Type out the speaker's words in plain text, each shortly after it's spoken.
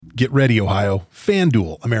Get ready, Ohio.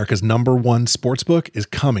 FanDuel, America's #1 sportsbook, is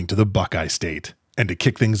coming to the Buckeye State. And to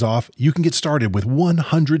kick things off, you can get started with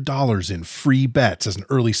 $100 in free bets as an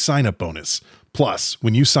early sign-up bonus. Plus,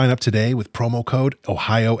 when you sign up today with promo code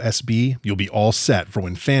OhioSB, you'll be all set for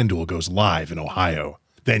when FanDuel goes live in Ohio.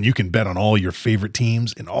 Then you can bet on all your favorite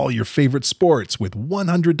teams and all your favorite sports with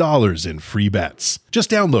 $100 in free bets.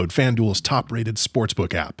 Just download FanDuel's top-rated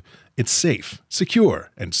sportsbook app. It's safe,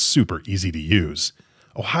 secure, and super easy to use.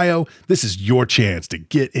 Ohio, this is your chance to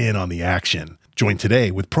get in on the action. Join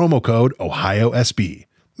today with promo code OhioSB.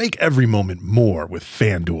 Make every moment more with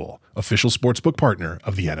FanDuel, official sportsbook partner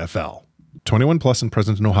of the NFL. 21 plus and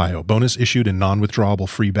present in Ohio. Bonus issued in non-withdrawable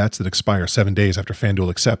free bets that expire 7 days after FanDuel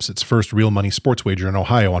accepts its first real money sports wager in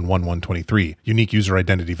Ohio on 1/1/23. Unique user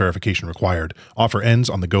identity verification required. Offer ends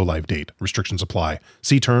on the go-live date. Restrictions apply.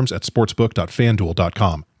 See terms at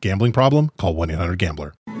sportsbook.fanduel.com. Gambling problem? Call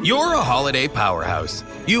 1-800-GAMBLER. You're a holiday powerhouse.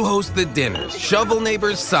 You host the dinners, shovel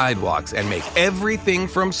neighbors' sidewalks, and make everything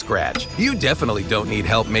from scratch. You definitely don't need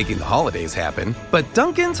help making the holidays happen. But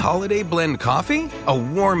Dunkin's Holiday Blend Coffee? A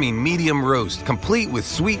warming medium roast complete with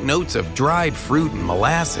sweet notes of dried fruit and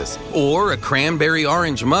molasses. Or a cranberry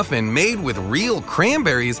orange muffin made with real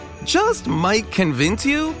cranberries just might convince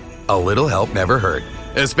you? A little help never hurt.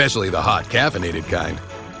 Especially the hot caffeinated kind.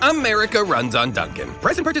 America runs on Dunkin'.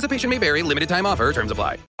 Price and participation may vary. Limited time offer. Terms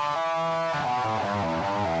apply.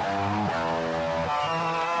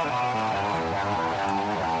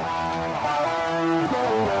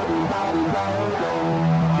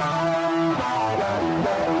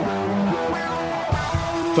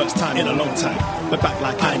 First time in a long time, but back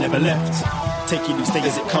like I never left. Taking each day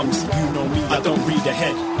as it comes. You know me, I don't read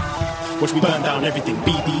ahead. Watch me burn down everything,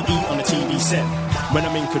 BDE on the TV set. When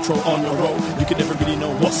I'm in control on the road, you can never really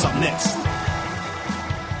know what's up next.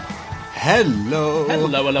 Hello.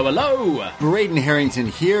 Hello, hello, hello. Braden Harrington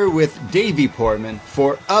here with Davey Portman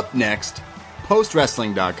for UpNXT,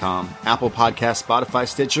 postwrestling.com, Apple Podcasts, Spotify,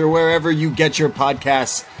 Stitcher, wherever you get your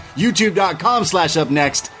podcasts,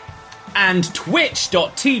 youtube.com/UpNXT. And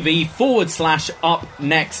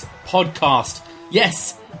twitch.tv/UpNXT podcast.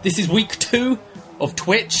 Yes, this is week 2 of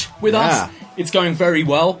Twitch with us. It's going very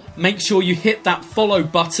well. Make sure you hit that follow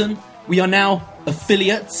button. We are now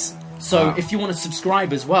affiliates, so if you want to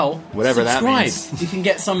subscribe as well, whatever subscribe. That means. You can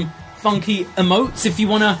get some funky emotes if you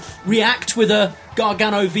want to react with a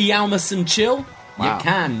Gargano v Almas and chill. Wow. You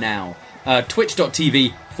can now.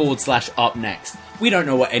 Twitch.tv/UpNXT. We don't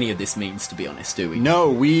know what any of this means, to be honest, do we?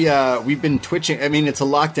 No, we've been twitching. I mean, it's a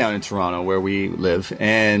lockdown in Toronto where we live,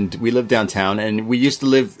 and we live downtown, and we used to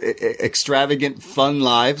live extravagant, fun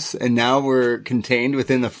lives, and now we're contained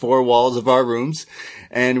within the 4 walls of our rooms,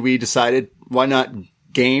 and we decided, why not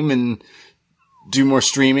game and do more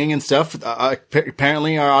streaming and stuff?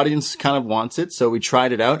 Apparently our audience kind of wants it, so we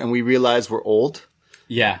tried it out, and we realized we're old.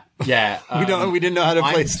 Yeah. We didn't know how to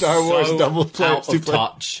play Star Wars double play. Out of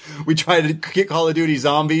touch. We tried to get Call of Duty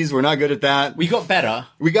Zombies. We're not good at that. We got better.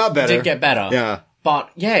 We did get better. Yeah. But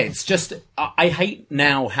yeah, it's just, I hate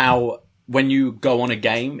now how when you go on a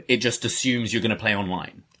game, it just assumes you're going to play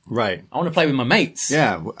online. Right. I want to play with my mates.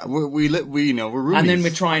 Yeah. We you know, we're roomies. And then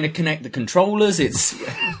we're trying to connect the controllers. It's,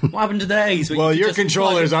 what happened to the days? Well, your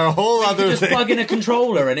controllers are a whole other thing. You just plug in a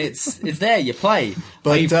controller and it's there, you play.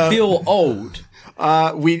 But you feel old.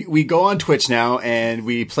 We go on Twitch now and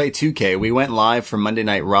we play 2K. We went live for Monday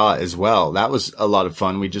Night Raw as well. That was a lot of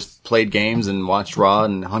fun. We just played games and watched Raw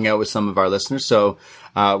and hung out with some of our listeners. So,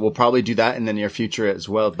 we'll probably do that in the near future as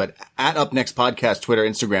well. But at UpNXT Podcast, Twitter,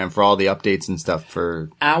 Instagram for all the updates and stuff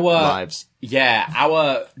for our lives. Yeah,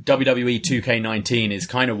 our WWE 2K19 is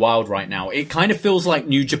kind of wild right now. It kind of feels like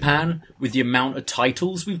New Japan with the amount of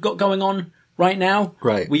titles we've got going on right now.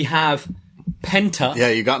 Right. We have Penta. Yeah,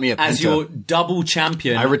 you got me at Penta. As your double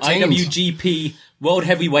champion. I retained. IWGP World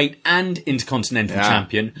Heavyweight and Intercontinental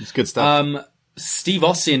Champion. It's good stuff. Steve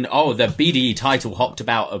Austin, the BDE title hopped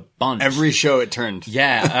about a bunch. Every show it turned.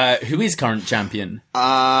 Yeah, who is current champion?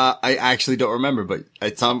 I actually don't remember, but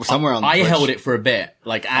it's somewhere on the Twitch. held it for a bit,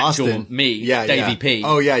 like actual Austin. me, Davey P.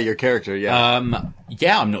 Oh yeah, your character, yeah.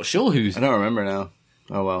 Yeah, I'm not sure who's... I don't remember now.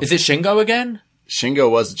 Oh well. Is it Shingo again? Shingo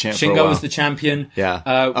was the champ for a while. Shingo was the champion. Yeah.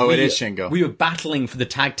 It is Shingo. We were battling for the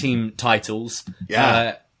tag team titles.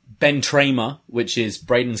 Yeah. Ben Tramer, which is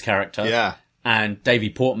Braden's character. Yeah. And Davey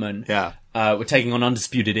Portman. Yeah. We're taking on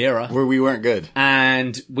Undisputed Era. Where we weren't good.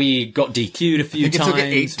 And we got DQ'd a few times. I think it took it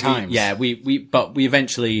 8 times. But we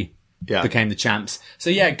eventually became the champs. So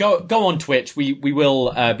yeah, go on Twitch. We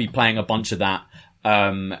will be playing a bunch of that.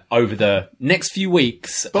 over the next few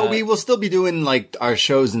weeks. But we will still be doing like our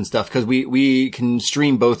shows and stuff because we can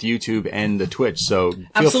stream both YouTube and the Twitch. So feel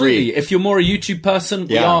absolutely, free. if you're more a YouTube person,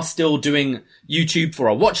 we are still doing YouTube for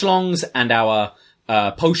our watch-alongs and our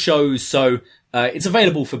post shows. So it's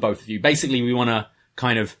available for both of you. Basically, we want to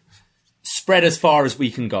kind of spread as far as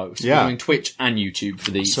we can go. So we're doing Twitch and YouTube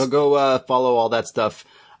for these. So go follow all that stuff.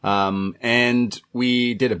 And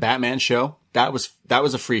we did a Batman show. That was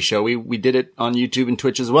a free show. We did it on YouTube and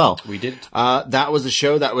Twitch as well. We did. That was a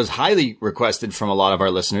show that was highly requested from a lot of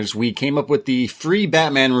our listeners. We came up with the free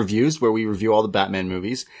Batman reviews where we review all the Batman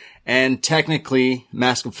movies. And technically,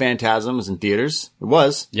 Mask of Phantasm was in theaters. It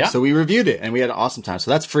was. Yeah. So we reviewed it and we had an awesome time.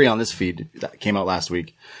 So that's free on this feed. That came out last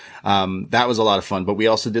week. That was a lot of fun, but we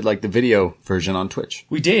also did like the video version on Twitch.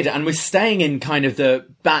 We did, and we're staying in kind of the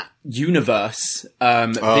Bat universe,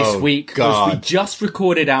 this week. Because we just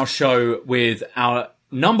recorded our show with our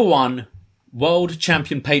number one world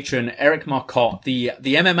champion patron, Eric Marcotte, the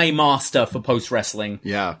MMA master for post wrestling.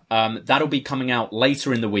 Yeah. That'll be coming out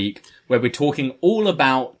later in the week, where we're talking all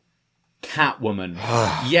about Catwoman.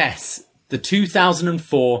 Yes, the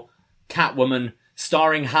 2004 Catwoman,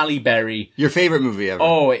 starring Halle Berry. Your favorite movie ever.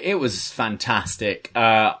 Oh, it was fantastic.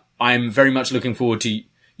 I'm very much looking forward to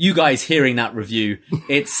you guys hearing that review.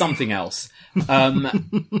 It's something else.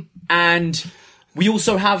 And we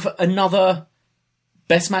also have another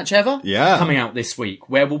Best Match Ever coming out this week,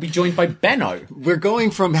 where we'll be joined by Benno. We're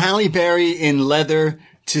going from Halle Berry in leather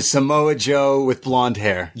to Samoa Joe with blonde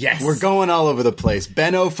hair. Yes. We're going all over the place.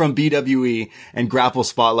 Benno from BWE and Grapple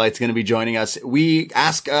Spotlight's going to be joining us. We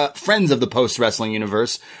ask friends of the post-wrestling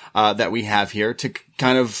universe that we have here to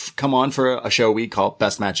kind of come on for a show we call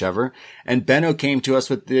Best Match Ever. And Benno came to us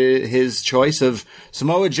with his choice of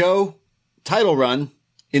Samoa Joe title run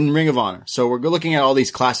in Ring of Honor. So we're looking at all these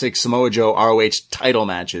classic Samoa Joe ROH title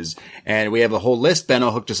matches. And we have a whole list. Benno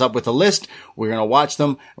hooked us up with a list. We're going to watch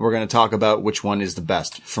them. And we're going to talk about which one is the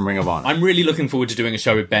best from Ring of Honor. I'm really looking forward to doing a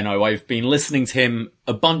show with Benno. I've been listening to him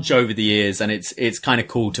a bunch over the years, and it's kind of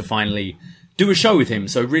cool to finally do a show with him.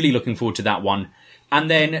 So really looking forward to that one. And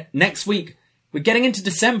then next week, we're getting into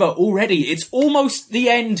December already. It's almost the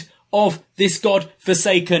end of this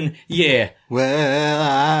God-forsaken year. Well,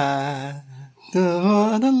 I don't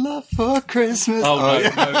want a love for Christmas. Oh,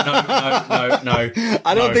 no.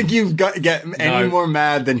 I don't think you've get any more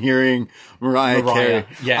mad than hearing Mariah Carey.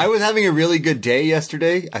 Yeah. I was having a really good day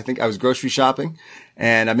yesterday. I think I was grocery shopping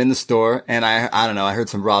and I'm in the store and I don't know, I heard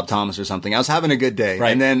some Rob Thomas or something. I was having a good day.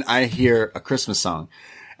 Right. And then I hear a Christmas song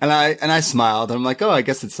and I smiled and I'm like, oh, I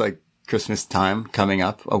guess it's like Christmas time coming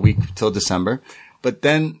up, a week till December. But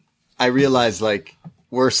then I realized like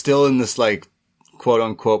we're still in this like quote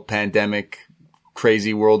unquote pandemic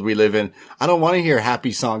crazy world we live in. I don't want to hear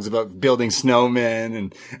happy songs about building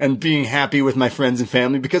snowmen and being happy with my friends and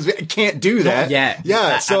family because I can't do that.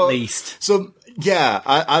 At least. So yeah,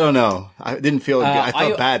 I don't know. I didn't feel good. I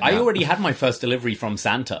felt bad. I already had my first delivery from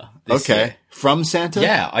Santa. This year. From Santa?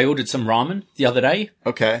 Yeah, I ordered some ramen the other day.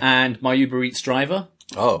 Okay. And my Uber Eats driver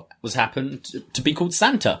was happened to be called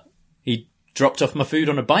Santa. He dropped off my food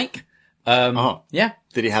on a bike. Yeah.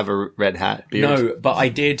 Did he have a red hat? Beard? No, but I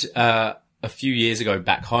did, a few years ago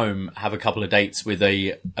back home, have a couple of dates with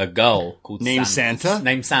a girl called Named Santa?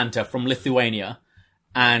 Named Santa from Lithuania.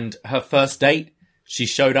 And her first date, she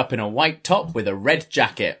showed up in a white top with a red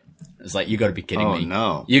jacket. I was like, you gotta be kidding me. Oh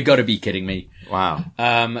no. You gotta be kidding me. Wow.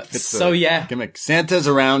 Yeah. Gimmick. Santa's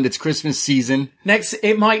around. It's Christmas season. Next,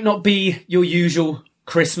 it might not be your usual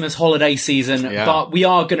Christmas holiday season, but we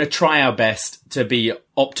are gonna try our best to be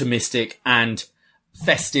optimistic and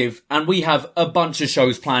festive, and we have a bunch of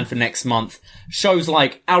shows planned for next month. Shows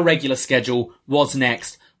like our regular schedule, What's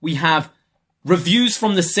Next. We have Reviews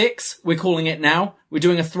from the 6, we're calling it now. We're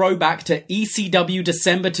doing a throwback to ECW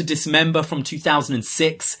December to Dismember from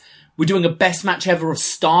 2006. We're doing a best match ever of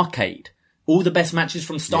Starrcade. All the best matches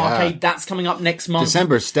from Starrcade. That's coming up next month.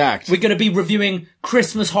 December stacked. We're going to be reviewing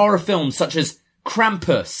Christmas horror films such as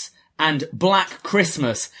Krampus and Black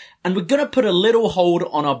Christmas. And we're going to put a little hold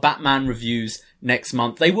on our Batman reviews next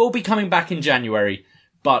month. They will be coming back in January,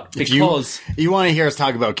 but because you want to hear us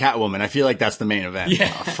talk about Catwoman, I feel like that's the main event.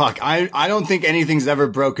 Yeah. Oh, fuck. I don't think anything's ever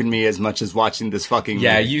broken me as much as watching this fucking movie.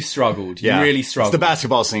 Yeah, you struggled. You really struggled. It's the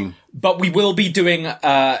basketball scene. But we will be doing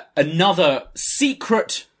another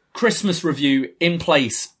secret Christmas review in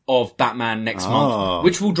place of Batman next month,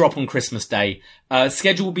 which will drop on Christmas Day.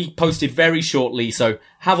 Schedule will be posted very shortly, so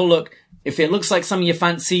have a look. If it looks like something you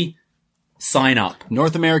fancy, sign up.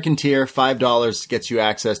 North American tier, $5 gets you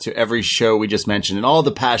access to every show we just mentioned and all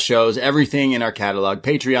the past shows, everything in our catalog,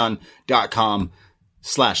 patreon.com.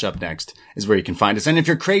 patreon.com/upnext is where you can find us. And if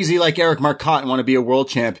you're crazy like Eric Marcotte and want to be a world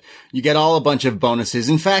champ, you get a bunch of bonuses.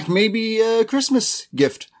 In fact, maybe a Christmas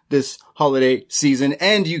gift this holiday season.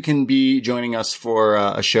 And you can be joining us for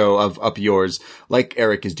a show of Up Yours, like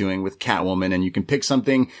Eric is doing with Catwoman. And you can pick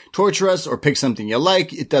something, torture us, or pick something you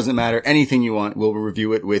like. It doesn't matter. Anything you want, we'll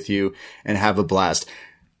review it with you and have a blast.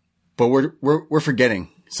 But we're forgetting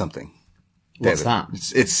something. What's David.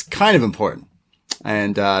 that? It's kind of important.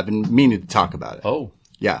 And I've been meaning to talk about it. Oh.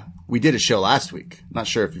 Yeah. We did a show last week. Not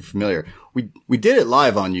sure if you're familiar. We did it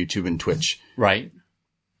live on YouTube and Twitch. Right.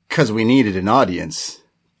 Because we needed an audience.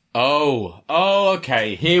 Oh,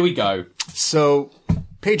 okay. Here we go. So,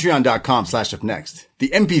 patreon.com/upnext. The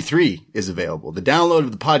MP3 is available. The download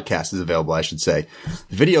of the podcast is available, I should say.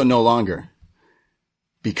 The video no longer.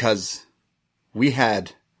 Because we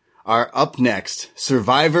had our Up Next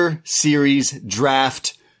Survivor Series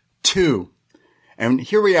Draft 2. And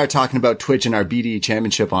here we are talking about Twitch and our BDE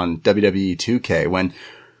championship on WWE 2K when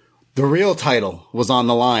the real title was on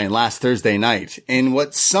the line last Thursday night. In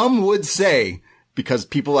what some would say, because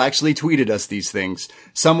people actually tweeted us these things,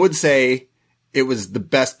 some would say it was the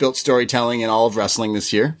best built storytelling in all of wrestling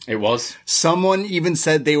this year. It was. Someone even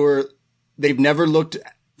said they've never looked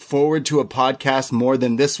forward to a podcast more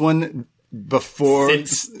than this one before.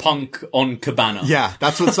 Since Punk on Cabana. Yeah,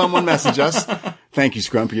 that's what someone messaged us. Thank you,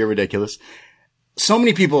 Scrumpy. You're ridiculous. So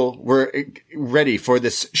many people were ready for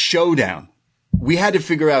this showdown. We had to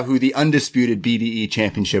figure out who the undisputed BDE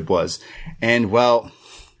championship was. And, well,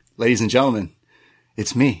 ladies and gentlemen,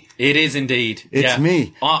 it's me. It is indeed. It's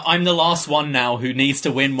me. I'm the last one now who needs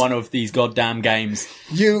to win one of these goddamn games.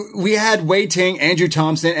 We had Wei Ting, Andrew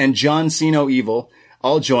Thompson, and John Cena Evil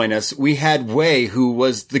all join us. We had Wei, who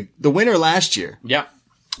was the winner last year. Yep.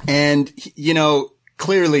 And,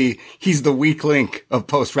 clearly he's the weak link of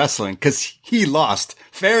post wrestling because he lost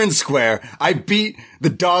fair and square. I beat the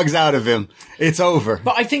dogs out of him. It's over.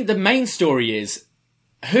 But I think the main story is,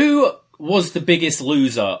 who was the biggest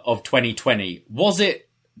loser of 2020? Was it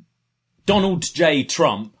Donald J.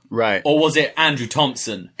 Trump? Right. Or was it Andrew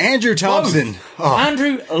Thompson? Andrew Thompson. Oh.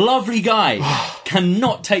 Andrew, a lovely guy,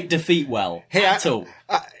 cannot take defeat well at all.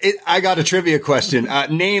 I got a trivia question.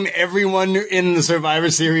 Name everyone in the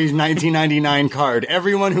Survivor Series 1999 card.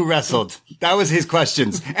 Everyone who wrestled. That was his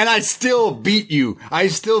questions. And I still beat you. I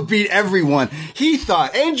still beat everyone.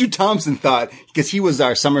 Andrew Thompson thought, because he was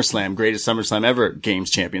our SummerSlam, greatest SummerSlam ever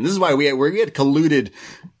games champion. This is why we had convoluted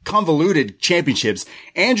championships.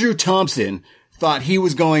 Andrew Thompson thought he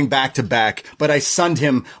was going back to back, but I sunned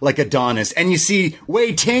him like Adonis. And you see,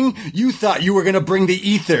 Wei Ting, you thought you were going to bring the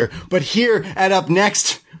ether, but here at Up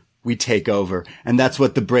Next, we take over. And that's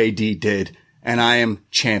what the Bray D did. And I am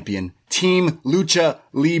champion. Team Lucha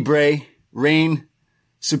Libre, reign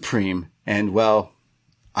supreme. And well,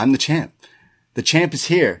 I'm the champ. The champ is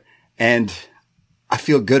here. And I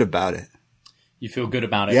feel good about it. You feel good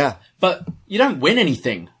about it? Yeah. But you don't win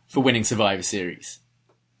anything for winning Survivor Series.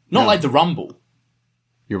 Not like the Rumble.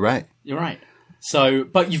 You're right. You're right. So,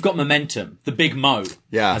 but you've got momentum, the big mo,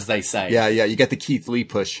 as they say. Yeah. You get the Keith Lee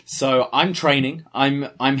push. So I'm training.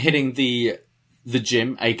 I'm hitting the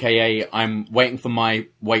gym, aka I'm waiting for my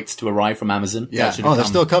weights to arrive from Amazon. Yeah. They're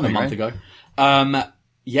still coming, a month ago.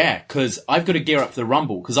 Yeah, because I've got to gear up for the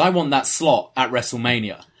Rumble because I want that slot at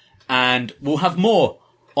WrestleMania, and we'll have more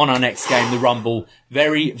on our next game, the Rumble,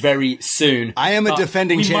 very, very soon. I am a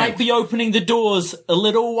defending champ. We might be opening the doors a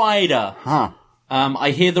little wider. Huh.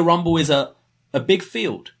 I hear the Rumble is a big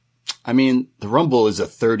field. I mean, the Rumble is a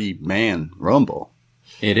 30-man Rumble.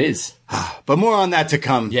 It is. But more on that to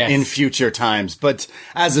come in future times. But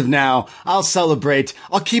as of now, I'll celebrate.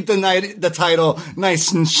 I'll keep the title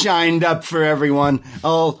nice and shined up for everyone.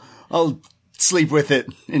 I'll sleep with it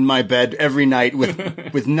in my bed every night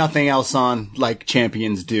with nothing else on like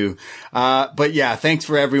champions do. But yeah, thanks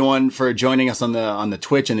for everyone for joining us on the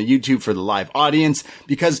Twitch and the YouTube for the live audience,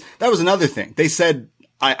 because that was another thing. They said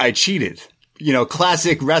I cheated.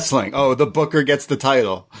 Classic wrestling. Oh, the booker gets the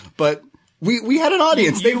title. But we had an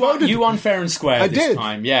audience. They voted. You won fair and square this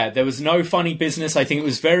time. Yeah, there was no funny business. I think it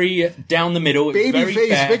was very down the middle.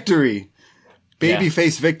 Babyface victory.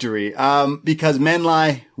 Babyface victory. Because men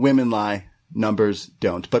lie, women lie. Numbers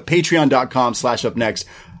don't. But patreon.com/upnext.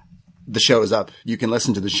 The show is up. You can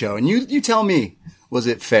listen to the show. And you tell me, was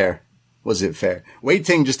it fair? Was it fair? Wei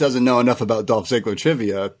Ting just doesn't know enough about Dolph Ziggler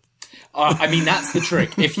trivia. I mean, that's the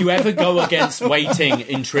trick. If you ever go against Wei Ting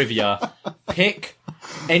in trivia, pick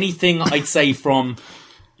anything, I'd say, from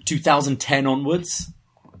 2010 onwards,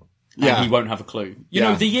 and he won't have a clue. You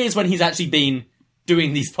know, the years when he's actually been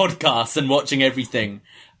doing these podcasts and watching everything.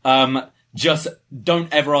 Just don't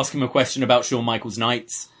ever ask him a question about Shawn Michaels'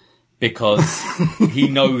 Nights, because he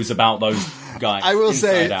knows about those guys. I will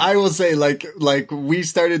say, like we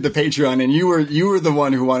started the Patreon and you were the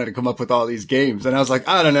one who wanted to come up with all these games. And I was like,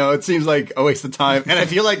 I don't know. It seems like a waste of time. And I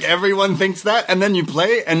feel like everyone thinks that. And then you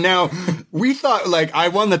play. And now we thought like I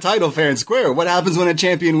won the title fair and square. What happens when a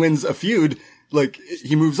champion wins a feud? Like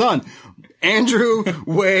he moves on. Andrew,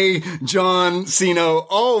 Way, John, Sino,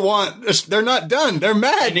 they're not done. They're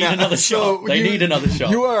mad. They need another shot. They need another shot.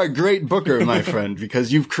 You are a great booker, my friend,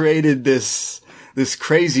 because you've created this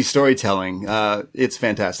crazy storytelling. It's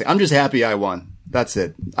fantastic. I'm just happy I won. That's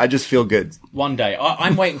it. I just feel good. One day.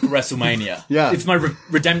 I'm waiting for WrestleMania. Yeah. It's my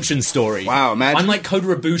redemption story. Wow, imagine. I'm like Kota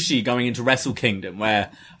Ibushi going into Wrestle Kingdom, where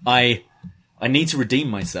I need to redeem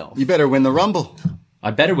myself. You better win the Rumble. I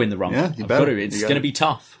better win the Rumble. Yeah, you better. It's going to be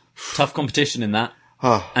tough. Tough competition in that.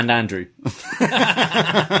 And Andrew. I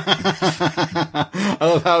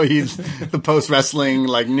love how he's the post-wrestling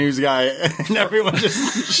like news guy and everyone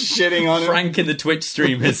just shitting on him. Frank in the Twitch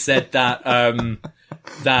stream has said that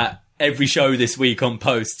that every show this week on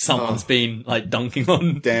post, someone's been like dunking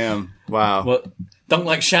on. Damn. Wow. What? Dunk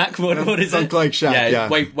like Shaq? What is it? Dunk like Shaq, yeah.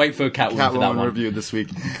 Wait for Catwoman for that one. Review this week.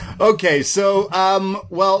 Okay, so,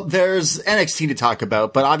 well, there's NXT to talk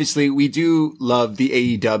about, but obviously we do love the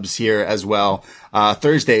AE dubs here as well.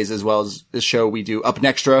 Thursdays, as well as the show, we do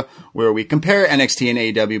upNXT, where we compare NXT and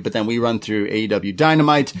AEW, but then we run through AEW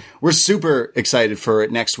Dynamite. We're super excited for it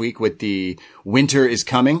next week with the Winter is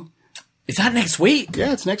Coming. Is that next week?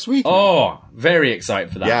 Yeah, it's next week. Oh, very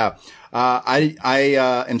excited for that. Yeah. I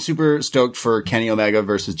am super stoked for Kenny Omega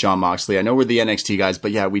versus Jon Moxley. I know we're the NXT guys,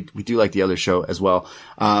 but yeah, we do like the other show as well.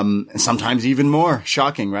 And sometimes even more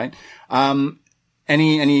shocking, right?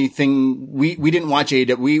 Anything, we didn't watch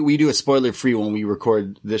AEW. We do a spoiler free when we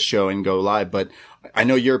record this show and go live, but I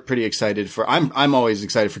know you're pretty excited I'm always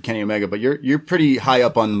excited for Kenny Omega, but you're pretty high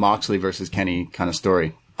up on Moxley versus Kenny kind of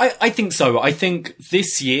story. I think so. I think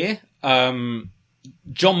this year, Jon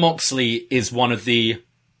Moxley is one of the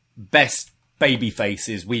best baby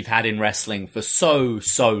faces we've had in wrestling for so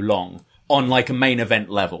long on like a main event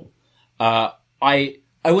level. I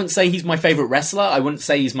wouldn't say he's my favorite wrestler. I wouldn't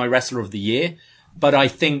say he's my wrestler of the year, but I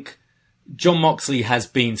think Jon Moxley has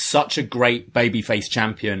been such a great babyface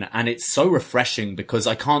champion, and it's so refreshing because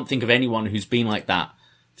I can't think of anyone who's been like that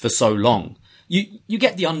for so long. You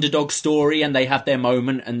get the underdog story and they have their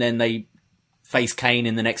moment and then they face Kane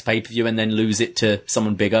in the next pay-per-view and then lose it to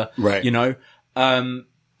someone bigger. Right. You know?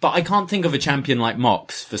 But I can't think of a champion like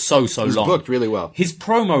Mox for so long. He's booked really well. His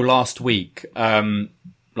promo last week,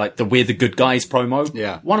 like the We're the Good Guys promo.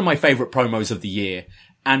 Yeah. One of my favorite promos of the year.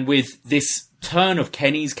 And with this turn of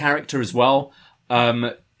Kenny's character as well,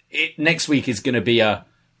 next week is going to be a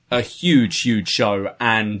huge show.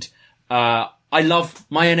 And, I love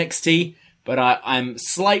my NXT, but I'm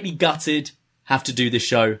slightly gutted have to do this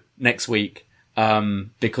show next week.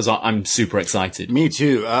 Because I'm super excited. Me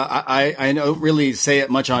too. I don't really say it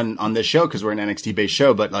much on this show because we're an NXT based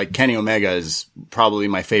show, but like Kenny Omega is probably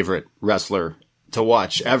my favorite wrestler to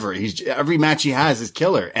watch ever. Every match he has is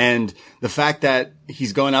killer. And the fact that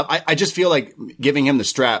he's going up, I just feel like giving him the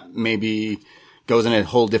strap maybe goes in a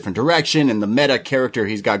whole different direction. And the meta character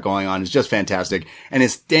he's got going on is just fantastic. And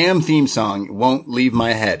his damn theme song won't leave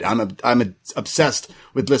my head. I'm obsessed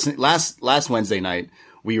with listening. Last Wednesday night,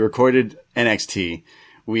 we recorded NXT.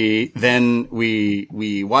 We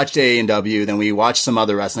watched AEW, then we watched some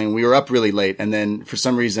other wrestling. We were up really late, and then for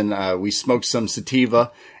some reason we smoked some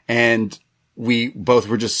sativa, and we both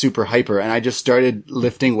were just super hyper. And I just started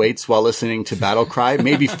lifting weights while listening to Battle Cry,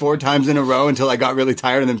 maybe 4 times in a row until I got really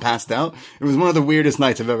tired and then passed out. It was one of the weirdest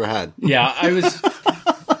nights I've ever had. Yeah,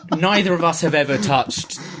 neither of us have ever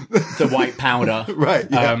touched the white powder. Right.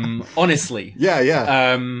 Yeah. Honestly.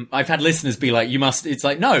 Yeah. I've had listeners be like, it's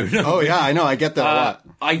like, no. Oh yeah, I know. I get that a lot.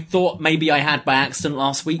 I thought maybe I had by accident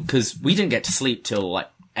last week because we didn't get to sleep till like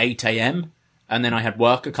 8 a.m. And then I had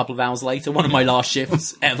work a couple of hours later, one of my last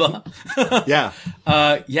shifts ever. Yeah.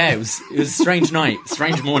 It was a strange night,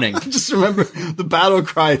 strange morning. I just remember the Battle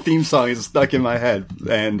Cry theme song is stuck in my head.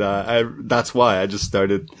 And, that's why I just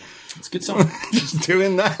started. It's a good song. Just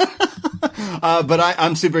doing that. But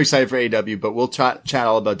I'm super excited for AEW, but we'll chat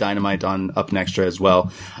all about Dynamite on upNXT as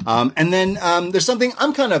well. And then, there's something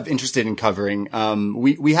I'm kind of interested in covering.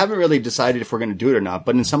 We haven't really decided if we're going to do it or not,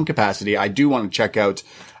 but in some capacity, I do want to check out,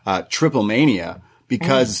 Triple Mania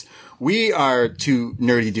because we are two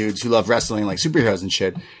nerdy dudes who love wrestling like superheroes and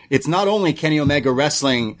shit. It's not only Kenny Omega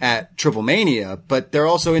wrestling at Triple Mania, but they're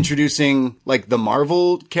also introducing like the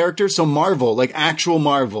Marvel characters. So Marvel, like actual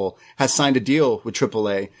Marvel, has signed a deal with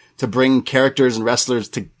AAA to bring characters and wrestlers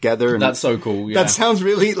together. And that's so cool. Yeah. That sounds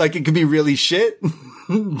really like it could be really shit,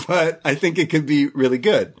 but I think it could be really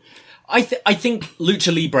good. I think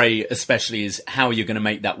Lucha Libre especially is how you're going to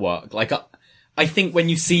make that work. Like, I think when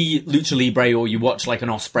you see Lucha Libre or you watch like an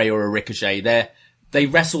Osprey or a Ricochet, they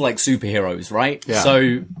wrestle like superheroes, right? Yeah.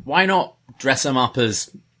 So why not dress them up as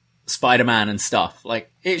Spider-Man and stuff?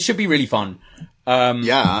 Like, it should be really fun.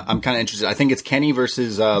 Yeah, I'm kind of interested. I think it's Kenny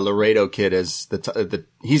versus Laredo Kid as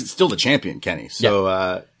he's still the champion, Kenny.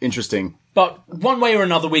 So interesting. But one way or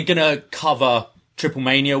another, we're going to cover Triple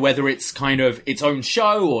Mania, whether it's kind of its own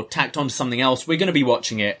show or tacked onto something else. We're going to be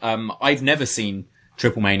watching it. I've never seen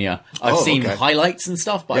Triple Mania. I've seen highlights and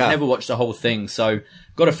stuff, but I've never watched the whole thing. So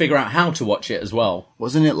got to figure out how to watch it as well.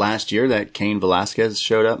 Wasn't it last year that Cain Velasquez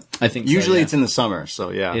showed up? I think so, usually it's in the summer, so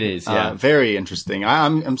yeah. It is, yeah. Very interesting.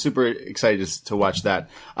 I'm super excited to watch that.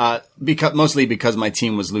 Mostly because my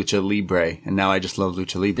team was Lucha Libre, and now I just love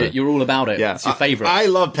Lucha Libre. You're all about it. Yeah. It's your favorite. I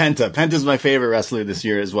love Penta. Penta's my favorite wrestler this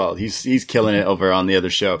year as well. He's killing it over on the other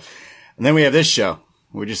show. And then we have this show.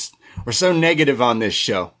 We're so negative on this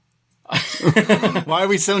show. Why are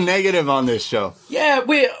we so negative on this show? Yeah,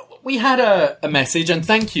 we had a message, and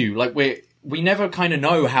thank you. Like, we never kind of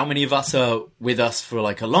know how many of us are with us for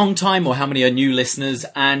like a long time or how many are new listeners,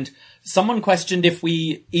 and someone questioned if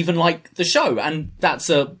we even like the show, and that's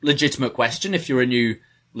a legitimate question if you're a new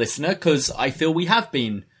listener, because I feel we have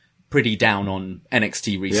been pretty down on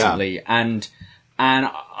NXT recently, and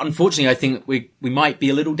unfortunately I think we might be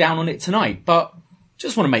a little down on it tonight, but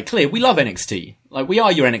just want to make clear, we love NXT. Like, we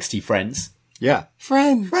are your NXT friends. Yeah.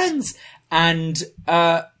 Friends. And,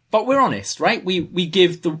 but we're honest, right? We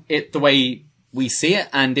give it the way we see it.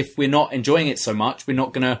 And if we're not enjoying it so much, we're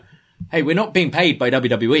not being paid by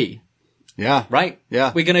WWE. Yeah. Right?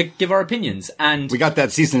 Yeah. We're going to give our opinions. And we got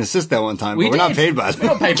that cease and assist that one time, but we're not paid by them. We're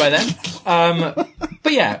not paid by them.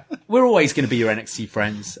 But yeah, we're always going to be your NXT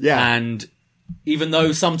friends. Yeah. And even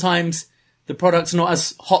though sometimes the product's not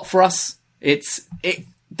as hot for us,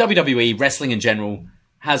 WWE, wrestling in general,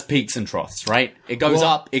 has peaks and troughs, right? It goes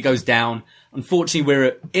up, it goes down. Unfortunately,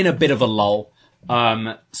 we're in a bit of a lull.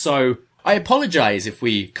 So I apologize if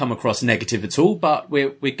we come across negative at all, but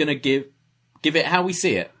we're gonna give it how we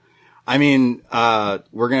see it. I mean,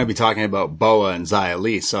 we're gonna be talking about Boa and Xia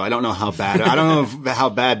Li, so I don't know how bad, how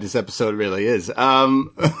bad this episode really is.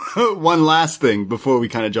 One last thing before we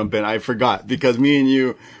kind of jump in, I forgot, because me and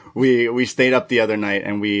you, we stayed up the other night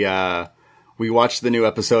and we watched the new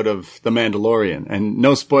episode of The Mandalorian, and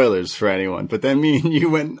no spoilers for anyone. But then me and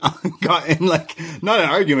you got in like, not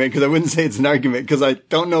an argument, because I wouldn't say it's an argument, because I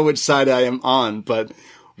don't know which side I am on, but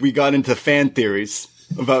we got into fan theories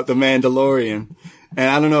about The Mandalorian. And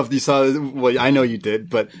I don't know if you saw, well, I know you did,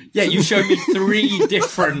 but. Yeah, you showed me 3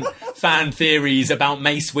 different fan theories about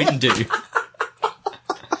Mace Windu.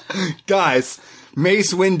 Guys,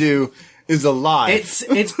 Mace Windu is alive.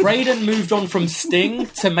 It's Braden moved on from Sting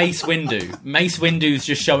to Mace Windu. Mace Windu's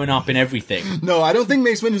just showing up in everything. No, I don't think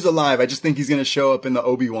Mace Windu's alive. I just think he's going to show up in the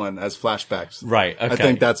Obi-Wan as flashbacks. Right, okay. I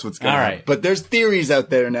think that's what's going to happen. Right. But there's theories out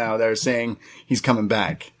there now that are saying he's coming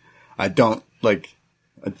back. I don't think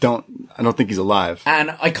he's alive.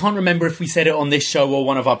 And I can't remember if we said it on this show or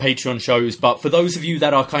one of our Patreon shows, but for those of you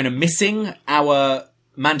that are kind of missing our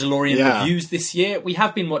Mandalorian reviews this year, we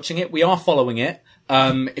have been watching it. We are following it.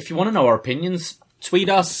 If you want to know our opinions, tweet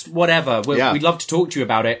us, whatever. We'd love to talk to you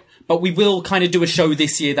about it. But we will kind of do a show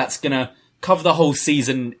this year that's going to cover the whole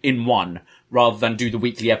season in one, rather than do the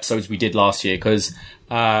weekly episodes we did last year, because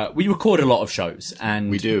we record a lot of shows.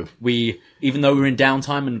 And we do. Even though we're in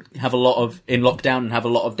downtime and in lockdown and have a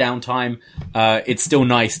lot of downtime, it's still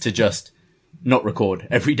nice to just not record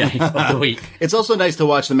every day of the week. It's also nice to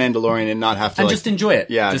watch The Mandalorian and not have to just enjoy it.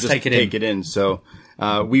 Yeah, just take it in. So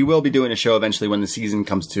we will be doing a show eventually when the season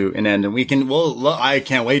comes to an end, and I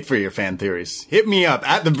can't wait for your fan theories. Hit me up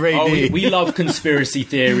at the Brady. We love conspiracy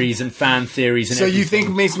theories and fan theories and so everything. You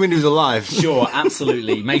think Mace Windu's alive? Sure,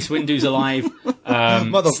 absolutely. Mace Windu's alive.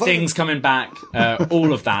 Sting's coming back.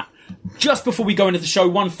 All of that. Just before we go into the show,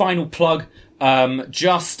 one final plug.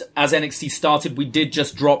 Just as NXT started, we did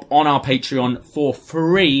just drop on our Patreon for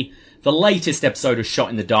free the latest episode of Shot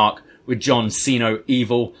in the Dark with John Cena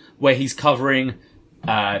Evil, where he's covering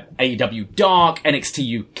AEW Dark,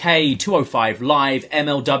 NXT UK, 205 Live,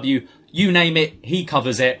 MLW, you name it, he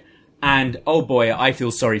covers it. And oh boy, I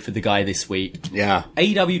feel sorry for the guy this week. Yeah.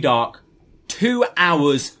 AEW Dark, 2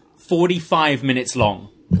 hours, 45 minutes long.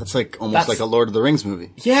 That's almost like a Lord of the Rings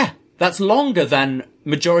movie. Yeah. That's longer than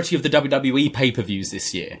majority of the WWE pay-per-views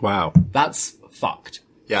this year. Wow. That's fucked.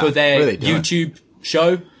 Yeah. For their really YouTube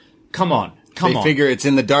show, come on. Come on. They figure it's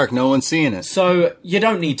in the dark, no one's seeing it. So you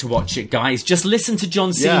don't need to watch it, guys. Just listen to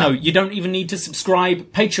John Cena. Yeah. You don't even need to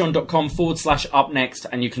subscribe. Patreon.com/upNXT,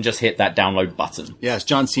 and you can just hit that download button. Yes,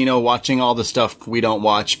 John Cena watching all the stuff we don't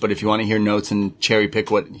watch, but if you want to hear notes and cherry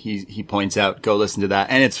pick what he points out, go listen to that.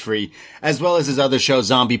 And it's free, as well as his other show,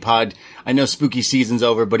 Zombie Pod. I know spooky season's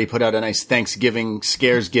over, but he put out a nice Thanksgiving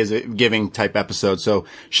scares giving type episode. So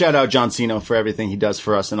shout out John Cena for everything he does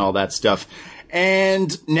for us and all that stuff.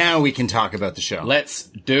 And now we can talk about the show. Let's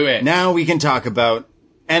do it. Now we can talk about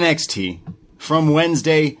NXT from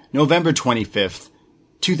Wednesday, November 25th,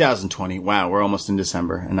 2020. Wow, we're almost in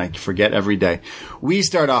December, and I forget every day. We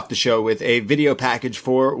start off the show with a video package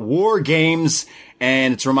for War Games,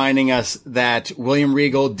 and it's reminding us that William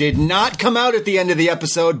Regal did not come out at the end of the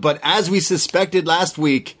episode, but as we suspected last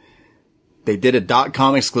week, they did a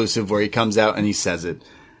 .com exclusive where he comes out and he says it.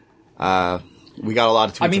 We got a lot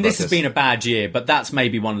of tweets. I mean, about this has been a bad year, but that's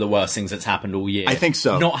maybe one of the worst things that's happened all year. I think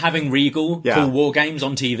so. Not having Regal for War Games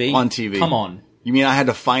on TV. On TV. Come on. You mean I had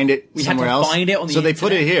to find it somewhere else? We had to find it on the So they internet?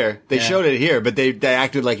 put it here. They showed it here, but they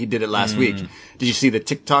acted like he did it last week. Did you see the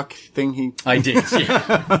TikTok thing? I did,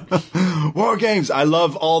 yeah. War Games. I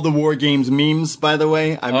love all the War Games memes, by the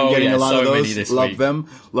way. I've been getting a lot of those. Love them.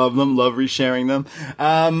 Love them. Love resharing them.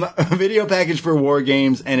 A video package for War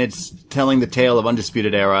Games, and it's telling the tale of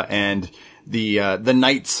Undisputed Era and the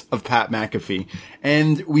Knights of Pat McAfee.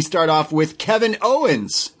 And we start off with Kevin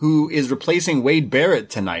Owens, who is replacing Wade Barrett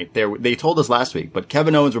tonight. They told us last week, but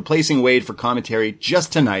Kevin Owens replacing Wade for commentary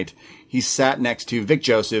just tonight. He sat next to Vic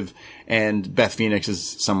Joseph, and Beth Phoenix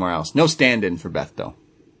is somewhere else. No stand-in for Beth, though.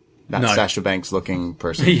 That Sasha Banks looking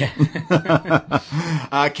person.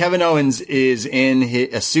 Yeah. Kevin Owens is in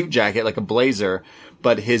a suit jacket, like a blazer,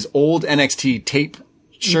 but his old NXT tape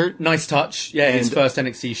shirt. Nice touch. Yeah, his first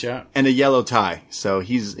NXT shirt. And a yellow tie. So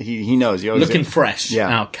he knows. Looking fresh. Yeah.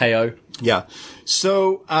 Now, KO. Yeah.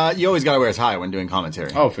 So, you always gotta wear a tie when doing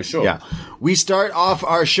commentary. Oh, for sure. Yeah. We start off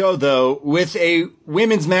our show, though, with a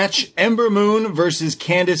women's match. Ember Moon versus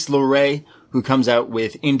Candice LeRae, who comes out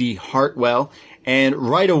with Indy Hartwell. And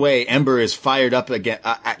right away, Ember is fired up again,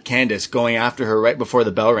 at Candice, going after her right before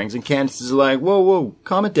the bell rings. And Candice is like, whoa,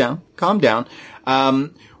 calm down.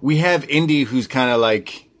 We have Indy, who's kind of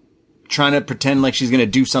like trying to pretend like she's going to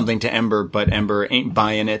do something to Ember, but Ember ain't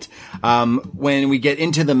buying it. When we get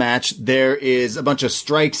into the match, there is a bunch of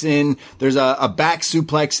strikes in. There's a back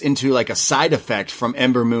suplex into like a side effect from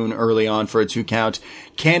Ember Moon early on for a 2 count.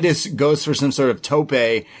 Candice goes for some sort of tope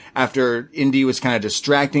after Indy was kind of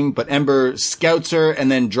distracting, but Ember scouts her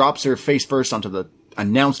and then drops her face first onto the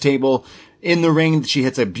announce table. In the ring, she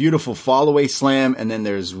hits a beautiful fall-away slam, and then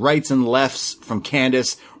there's rights and lefts from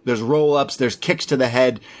Candice. There's roll-ups, there's kicks to the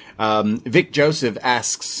head. Vic Joseph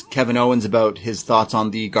asks Kevin Owens about his thoughts on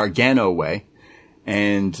the Gargano way.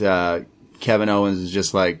 And Kevin Owens is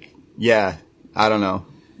just like, yeah, I don't know.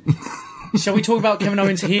 Shall we talk about Kevin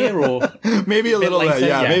Owens here, or maybe a little later? bit,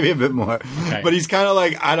 yeah, maybe a bit more. Okay. But he's kind of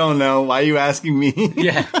like, I don't know. Why are you asking me?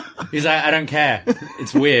 Yeah, he's like, I don't care.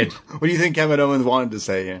 It's weird. What do you think Kevin Owens wanted to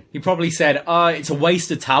say here? He probably said, it's a waste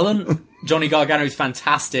of talent. Johnny Gargano is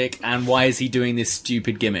fantastic, and why is he doing this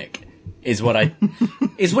stupid gimmick? Is what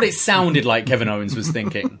it sounded like Kevin Owens was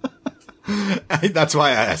thinking. That's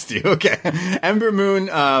why I asked you. Okay. Ember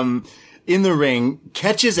Moon, in the ring,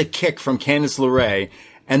 catches a kick from Candice LeRae,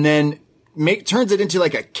 and then turns it into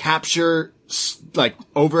like a capture, like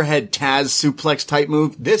overhead Taz suplex type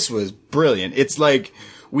move. This was brilliant. It's like,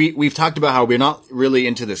 we've talked about how we're not really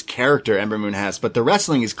into this character Ember Moon has, but the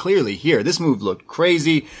wrestling is clearly here. This move looked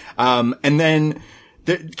crazy. And then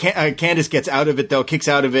Candice gets out of it though, kicks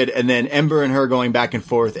out of it, and then Ember and her going back and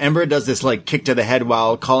forth. Ember does this like kick to the head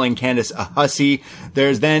while calling Candice a hussy.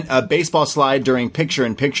 There's then a baseball slide during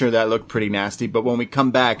picture-in-picture that looked pretty nasty, but when we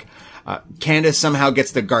come back, Candice somehow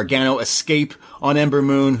gets the Gargano escape on Ember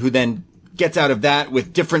Moon, who then gets out of that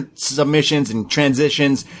with different submissions and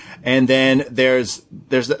transitions. And then there's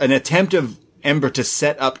an attempt of Ember to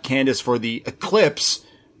set up Candice for the Eclipse,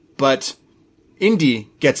 but Indy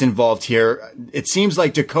gets involved here. It seems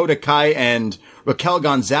like Dakota Kai and Raquel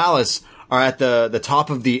Gonzalez are at the top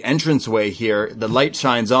of the entranceway here. The light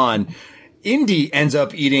shines on. Indy ends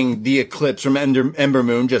up eating the Eclipse from Ember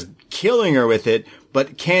Moon, just killing her with it.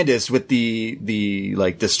 But Candice, with the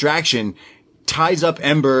like distraction, ties up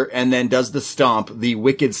Ember and then does the stomp, the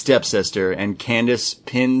wicked stepsister, and Candice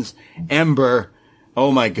pins Ember.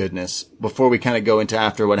 Oh my goodness. Before we kind of go into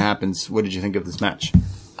after what happens, what did you think of this match?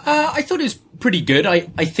 I thought it was pretty good. I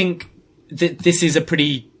think that this is a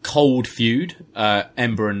pretty cold feud,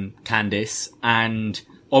 Ember and Candice, and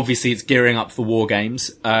obviously it's gearing up for War Games.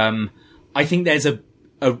 I think there's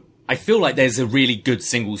I feel like there's a really good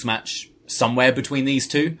singles match somewhere between these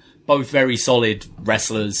two. Both very solid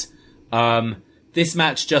wrestlers. This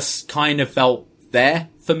match just kind of felt there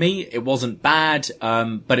for me. It wasn't bad,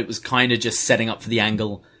 but it was kind of just setting up for the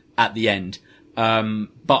angle at the end.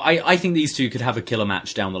 But I think these two could have a killer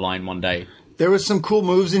match down the line one day. There was some cool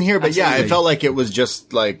moves in here, but Absolutely. yeah, it felt like it was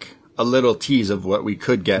just like a little tease of what we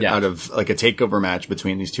could get out of like a takeover match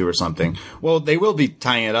between these two or something. Well, they will be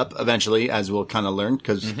tying it up eventually, as we'll kind of learn,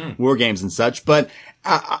 because War Games and such. But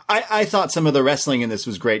I thought some of the wrestling in this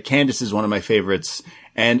was great. Candice is one of my favorites.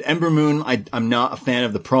 And Ember Moon, I'm not a fan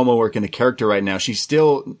of the promo work in the character right now. She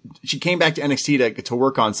came back to NXT to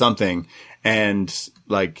work on something, and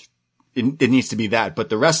like, it needs to be that, but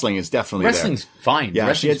the wrestling is definitely Wrestling's fine. Yeah,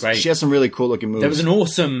 Wrestling's great. She has some really cool looking moves. There was an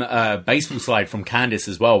awesome baseball slide from Candice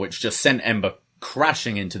as well, which just sent Ember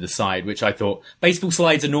crashing into the side, which I thought, baseball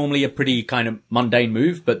slides are normally a pretty kind of mundane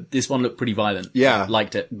move, but this one looked pretty violent. Yeah.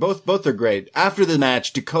 Liked it. Both are great. After the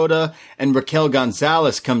match, Dakota and Raquel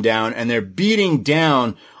Gonzalez come down, and they're beating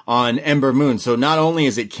down on Ember Moon. So not only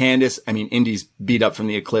is it Candice, Indy's beat up from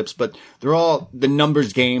the Eclipse, but they're all the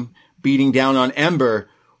numbers game beating down on Ember.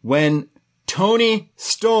 When Toni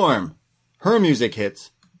Storm, her music hits,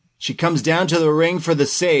 she comes down to the ring for the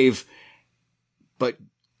save, but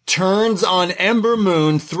turns on Ember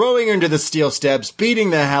Moon, throwing her into the steel steps, beating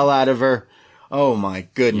the hell out of her. Oh my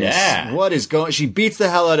goodness. Yeah. What is going? She beats the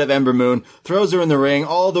hell out of Ember Moon, throws her in the ring.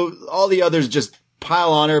 All the others just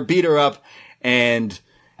pile on her, beat her up, and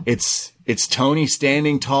it's Toni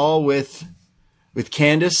standing tall with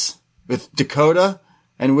Candice, with Dakota,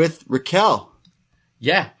 and with Raquel.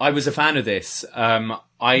 Yeah, I was a fan of this.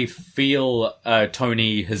 I feel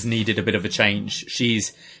Toni has needed a bit of a change.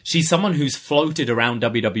 She's someone who's floated around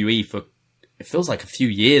WWE for, it feels like a few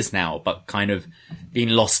years now, but kind of been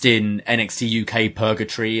lost in NXT UK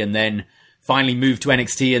purgatory, and then finally moved to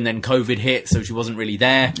NXT, and then COVID hit, so she wasn't really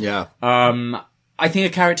there. Yeah. I think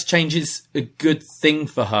a character change is a good thing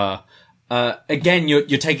for her. Again,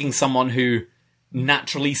 you're taking someone who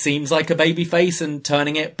naturally seems like a babyface and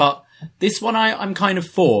turning it, but this one I'm kind of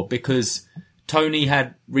for, because Toni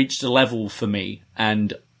had reached a level for me,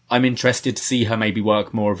 and I'm interested to see her maybe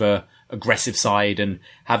work more of a aggressive side and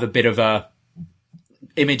have a bit of a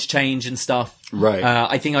image change and stuff. Right.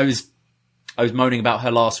 I think I was moaning about her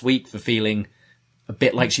last week for feeling a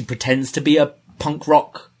bit like she pretends to be a punk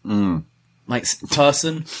rock like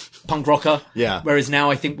person, punk rocker. Yeah. Whereas now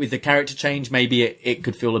I think with the character change, maybe it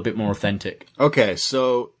could feel a bit more authentic. Okay,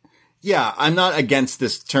 so yeah, I'm not against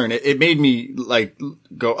this turn. It made me like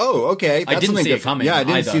go, oh, okay. I didn't see it coming. Yeah, I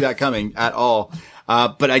didn't either. see that coming at all.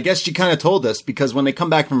 But I guess she kind of told us, because when they come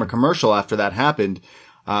back from a commercial after that happened,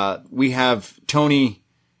 we have Toni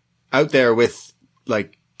out there with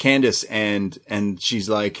like Candice, and she's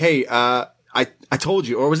like, hey, I told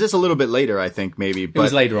you, or was this a little bit later? I think maybe, but It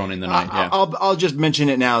was later on in the night. Yeah. I'll just mention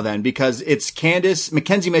it now then, because it's Candice,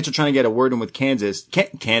 Mackenzie Mitchell trying to get a word in with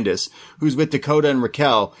Candice, who's with Dakota and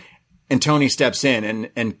Raquel. And Toni steps in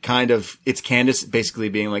and kind of, it's Candice basically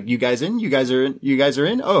being like, you guys in? You guys are in? You guys are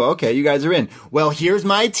in? Oh, okay. You guys are in. Well, here's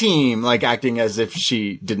my team, like acting as if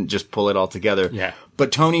she didn't just pull it all together. Yeah.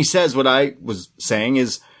 But Toni says what I was saying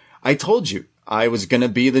is, I told you I was going to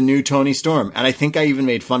be the new Toni Storm. And I think I even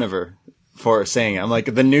made fun of her for saying it. I'm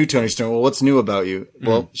like, the new Toni Storm. Well, what's new about you?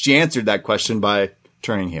 Well, she answered that question by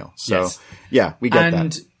turning heel. So yeah, we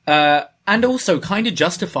get that. And also kind of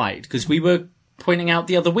justified, because we were pointing out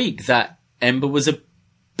the other week that Ember was a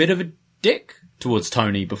bit of a dick towards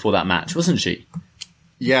Toni before that match, wasn't she?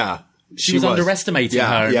 Yeah. She was underestimating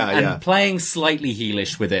her and playing slightly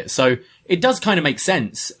heelish with it. So it does kind of make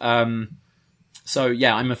sense. So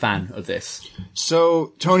yeah, I'm a fan of this.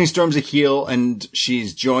 So Toni Storm's a heel, and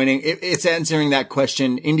she's joining. It's answering that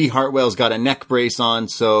question. Indy Hartwell's got a neck brace on,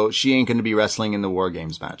 so she ain't going to be wrestling in the War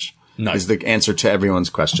Games match. No. Is the answer to everyone's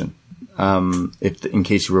question. In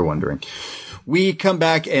case you were wondering. We come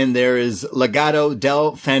back, and there is Legado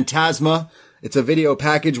del Fantasma. It's a video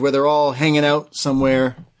package where they're all hanging out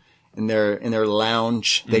somewhere in their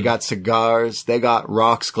lounge. They got cigars. They got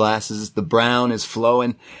rocks glasses. The brown is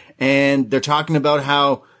flowing. And they're talking about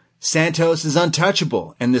how Santos is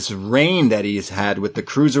untouchable, and this reign that he's had with the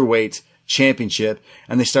Cruiserweight Championship.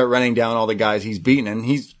 And they start running down all the guys he's beaten, and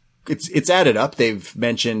it's added up. They've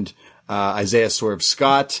mentioned Isaiah Swerve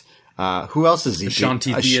Scott. Who else is he?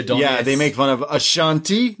 Ashanti Theodonis. Yeah, they make fun of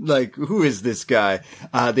Ashanti. Like, who is this guy?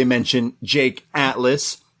 They mention Jake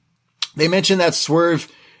Atlas. They mention that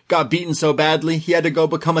Swerve got beaten so badly, he had to go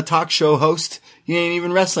become a talk show host. He ain't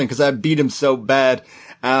even wrestling because I beat him so bad.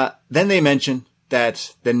 Then they mention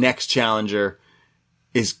that the next challenger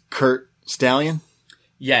is Kurt Stallion.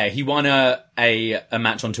 Yeah, he won a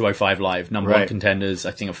match on 205 Live, number one contenders,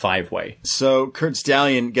 I think a 5-way. So Kurt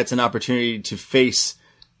Stallion gets an opportunity to face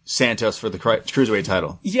Santos for the Cruiserweight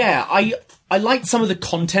title. Yeah, I liked some of the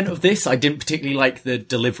content of this. I didn't particularly like the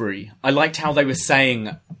delivery. I liked how they were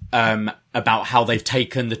saying about how they've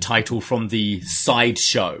taken the title from the side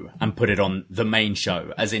show and put it on the main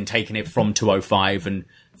show, as in taking it from 205 and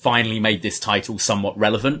finally made this title somewhat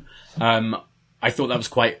relevant. I thought that was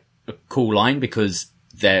quite a cool line because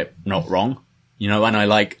they're not wrong, you know, and I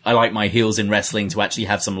like my heels in wrestling to actually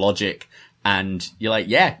have some logic. And you're like,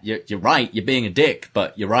 yeah, you're right. You're being a dick,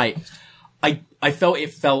 but you're right. I felt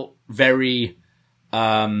it felt very,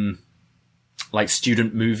 like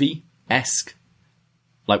student movie-esque.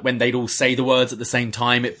 Like when they'd all say the words at the same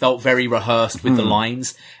time, it felt very rehearsed with the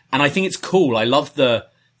lines. And I think it's cool. I love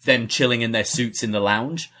them chilling in their suits in the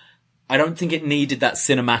lounge. I don't think it needed that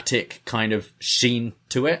cinematic kind of sheen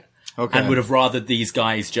to it. Okay. And would have rathered these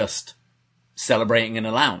guys just celebrating in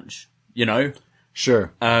a lounge, you know?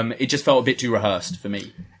 Sure. It just felt a bit too rehearsed for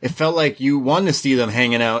me. It felt like you wanted to see them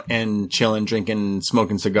hanging out and chilling, drinking,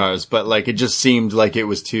 smoking cigars, but like it just seemed like it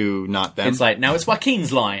was too not them. It's like now it's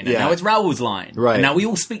Joaquin's line, and now it's Raul's line, right? And now we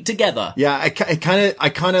all speak together. Yeah, I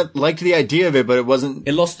kind of liked the idea of it, but it wasn't.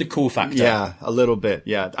 It lost the cool factor. Yeah, a little bit.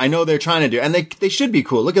 Yeah, I know they're trying to do, and they should be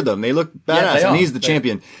cool. Look at them; they look badass, and he's the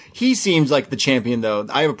champion. He seems like the champion, though.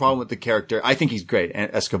 I have a problem with the character. I think he's great,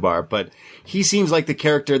 Escobar, but he seems like the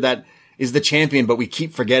character that is the champion, but we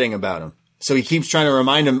keep forgetting about him. So he keeps trying to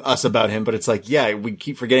remind us about him, but it's like, yeah, we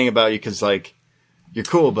keep forgetting about you because, like, you're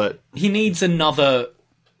cool, but... He needs another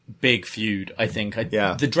big feud, I think.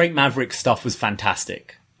 The Drake Maverick stuff was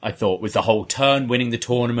fantastic, I thought, with the whole turn, winning the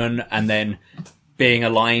tournament, and then being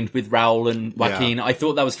aligned with Raul and Joaquin. Yeah. I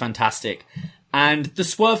thought that was fantastic. And the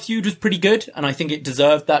Swerve feud was pretty good, and I think it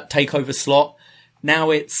deserved that takeover slot. Now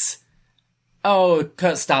it's,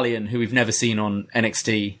 Kurt Stallion, who we've never seen on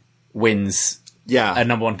NXT, wins... Yeah, a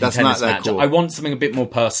number one contenders match. Cool. I want something a bit more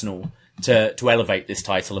personal to elevate this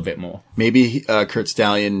title a bit more. Maybe Kurt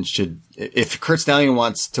Stallion should, if Kurt Stallion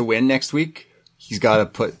wants to win next week, he's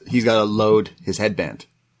got to load his headband.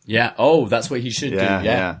 Yeah. That's what he should do.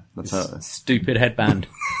 Yeah. That's stupid headband.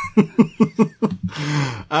 We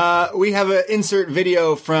have an insert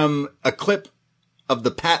video from a clip of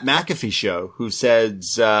the Pat McAfee show, who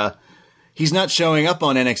says he's not showing up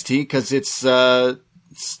on NXT because it's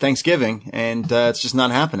Thanksgiving, and it's just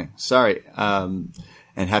not happening. Sorry. And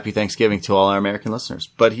happy Thanksgiving to all our American listeners.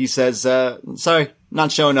 But he says, sorry,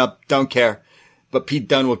 not showing up, don't care. But Pete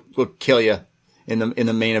Dunne will kill you in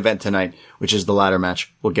the main event tonight, which is the ladder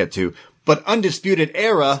match we'll get to. But Undisputed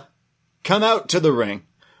Era come out to the ring,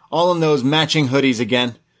 all in those matching hoodies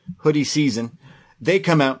again, hoodie season. They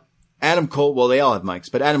come out. Adam Cole, well, they all have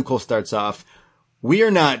mics, but Adam Cole starts off. We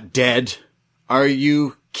are not dead. Are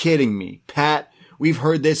you kidding me, Pat? We've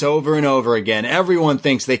heard this over and over again. Everyone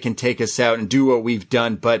thinks they can take us out and do what we've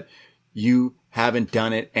done, but you haven't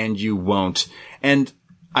done it and you won't. And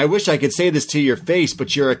I wish I could say this to your face,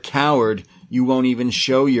 but you're a coward. You won't even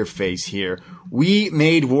show your face here. We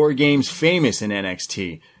made War Games famous in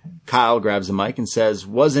NXT. Kyle grabs the mic and says,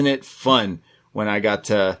 wasn't it fun when I got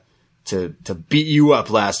to beat you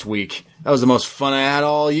up last week? That was the most fun I had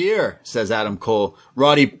all year, says Adam Cole.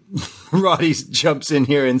 Roddy jumps in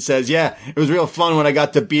here and says, yeah, it was real fun when I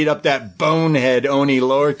got to beat up that bonehead Oni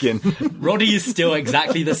Lorcan. Roddy is still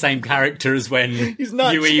exactly the same character as when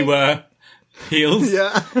UE were heels.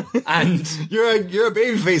 Yeah. And you're a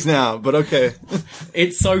babyface now, but okay.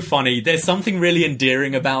 It's so funny. There's something really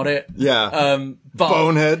endearing about it. Yeah. But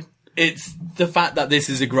bonehead. It's the fact that this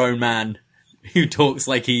is a grown man who talks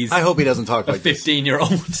like he's... I hope he doesn't talk like a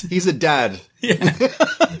 15-year-old. He's a dad. Yeah.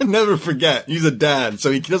 Never forget. He's a dad,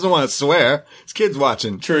 so he doesn't want to swear. His kid's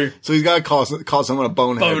watching. True. So he's got to call someone a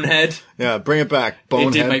bonehead. Bonehead. Yeah, bring it back.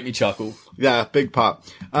 Bonehead. It did make me chuckle. Yeah, big pop.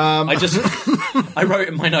 I wrote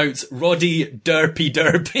in my notes, Roddy Derpy.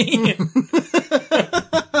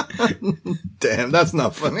 Damn, that's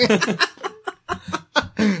not funny.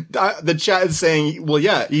 The chat is saying, well,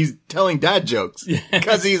 yeah, he's telling dad jokes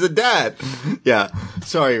because he's a dad. Yeah.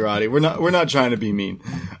 Sorry, Roddy. We're not trying to be mean.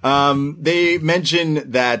 They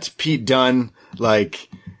mention that Pete Dunne, like,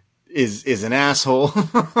 is an asshole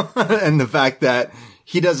and the fact that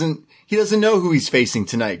he doesn't know who he's facing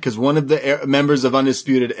tonight because one of the members of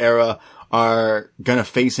Undisputed Era are gonna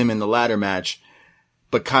face him in the ladder match.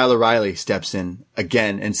 But Kyle O'Reilly steps in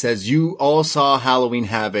again and says, you all saw Halloween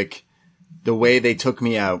Havoc. The way they took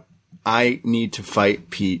me out, I need to fight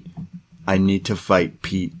Pete. I need to fight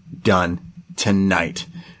Pete Dunne tonight.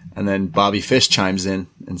 And then Bobby Fish chimes in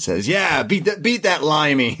and says, yeah, beat that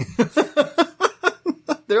limey.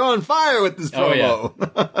 They're on fire with this promo.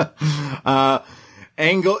 Oh,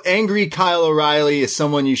 yeah. Angry Kyle O'Reilly is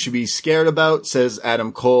someone you should be scared about, says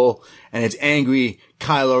Adam Cole. And it's angry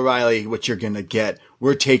Kyle O'Reilly, what you're going to get.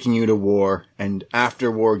 We're taking you to war. And after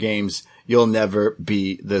War Games, you'll never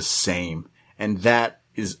be the same. And that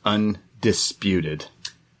is undisputed.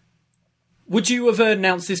 Would you have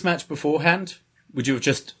announced this match beforehand? Would you have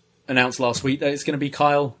just announced last week that it's going to be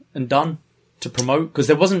Kyle and Dunn to promote? Because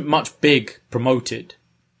there wasn't much big promoted.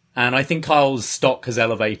 And I think Kyle's stock has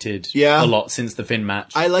elevated a lot since the Finn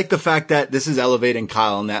match. I like the fact that this is elevating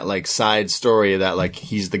Kyle in that, like, side story that, like,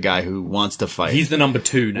 he's the guy who wants to fight. He's the number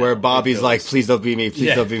 2 now. Where Bobby's like, please don't be me,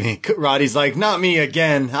 please don't be me. Roddy's like, not me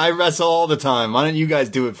again. I wrestle all the time. Why don't you guys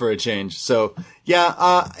do it for a change? So,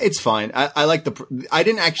 it's fine. I like I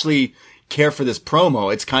didn't actually care for this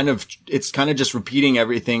promo. It's kind of just repeating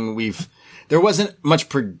everything there wasn't much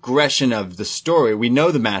progression of the story. We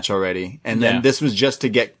know the match already. And then this was just to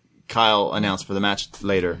get Kyle announced for the match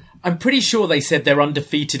later. I'm pretty sure they said they're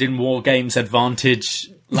undefeated in War Games Advantage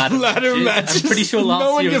ladder matches. I'm pretty sure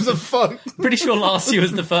no one gives a fuck. Pretty sure last year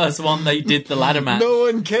was the first one they did the ladder match. No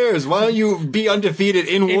one cares. Why don't you be undefeated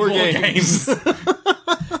in War Games?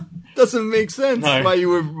 Doesn't make sense. No.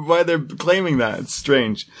 Why they're claiming that. It's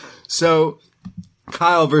strange. So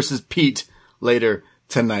Kyle versus Pete later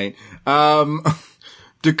tonight.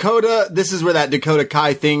 Dakota, this is where that Dakota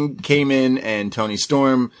Kai thing came in, and Tony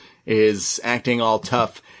Storm is acting all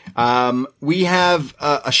tough. We have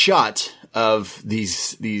a shot of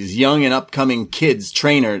these young and upcoming kids,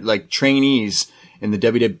 trainees in the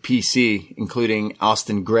WWPC, including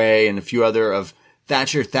Austin Gray and a few other of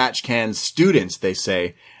Thatcher Thatchcan's students, they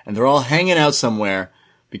say. And they're all hanging out somewhere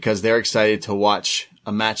because they're excited to watch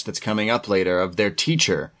a match that's coming up later of their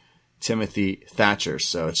teacher, Timothy Thatcher.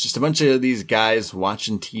 So it's just a bunch of these guys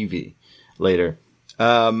watching TV later.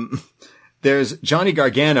 There's Johnny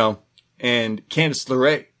Gargano and Candice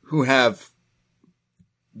LeRae who have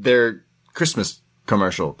their Christmas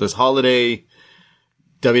commercial, this holiday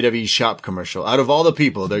WWE shop commercial. Out of all the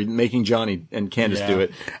people, they're making Johnny and Candice do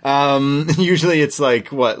it. Usually it's like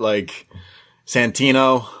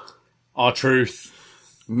Santino, R-Truth,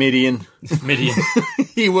 Midian.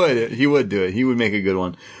 He would do it. He would make a good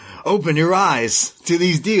one. Open your eyes to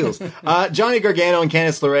these deals. Johnny Gargano and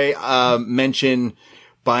Candice LeRae mention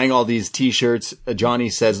buying all these t-shirts. Johnny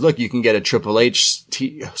says, look, you can get a Triple H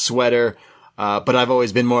sweater, but I've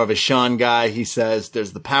always been more of a Shawn guy. He says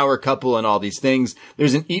there's the power couple and all these things.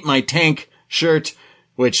 There's an Eat My Tank shirt,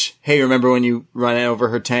 which, hey, remember when you run over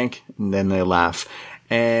her tank? And then they laugh.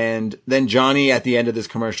 And then Johnny, at the end of this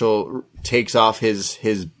commercial, takes off his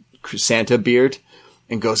Santa beard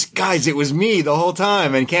and goes, guys, it was me the whole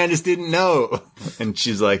time, and Candice didn't know. And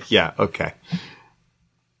she's like, yeah, okay.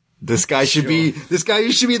 This guy should be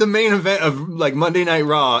the main event of like Monday Night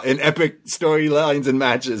Raw in epic storylines and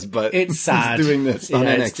matches, but it's sad. He's doing this on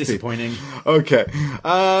NXT. It's disappointing. Okay.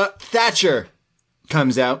 Thatcher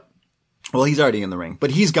comes out. Well, he's already in the ring,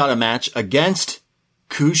 but he's got a match against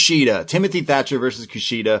Kushida. Timothy Thatcher versus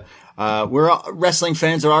Kushida. Wrestling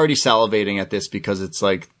fans are already salivating at this because it's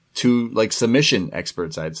like two submission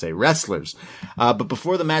experts, I'd say, wrestlers. But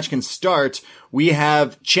before the match can start, we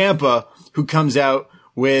have Ciampa, who comes out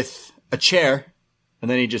with a chair,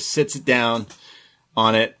 and then he just sits it down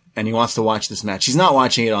on it, and he wants to watch this match. He's not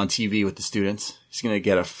watching it on TV with the students. He's going to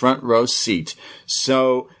get a front row seat.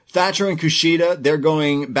 So Thatcher and Kushida, they're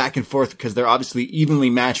going back and forth because they're obviously evenly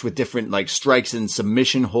matched with different strikes and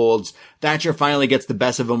submission holds. Thatcher finally gets the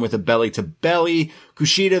best of him with a belly to belly.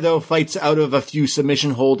 Kushida, though, fights out of a few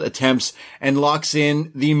submission hold attempts and locks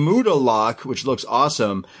in the Muda lock, which looks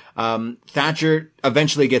awesome. Thatcher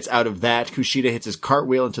eventually gets out of that. Kushida hits his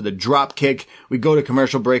cartwheel into the drop kick. We go to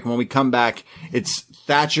commercial break, and when we come back, it's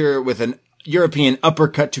Thatcher with an European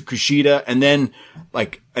uppercut to Kushida, and then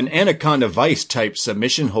an Anaconda Vice type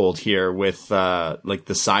submission hold here with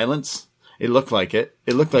the silence. It looked like it.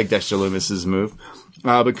 It looked like Dexter Lumis's move.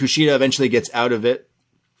 But Kushida eventually gets out of it.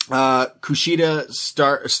 Kushida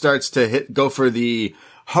starts to go for the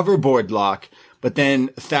hoverboard lock, but then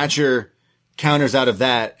Thatcher counters out of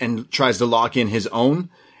that and tries to lock in his own.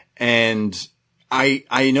 And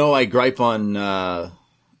I know I gripe on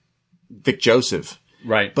Vic Joseph.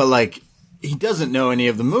 Right. But he doesn't know any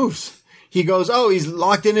of the moves. He goes, oh, he's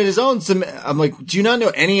locked in his own. I'm like, do you not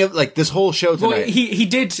know any of this whole show tonight? Well, he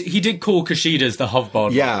did call Kushida's the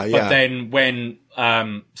hoverboard. Yeah. But then when,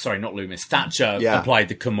 sorry, not Loomis, Thatcher applied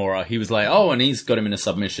the Kimura, he was like, oh, and he's got him in a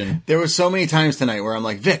submission. There were so many times tonight where I'm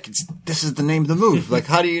like, Vic, this is the name of the move.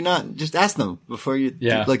 How do you not just ask them before you?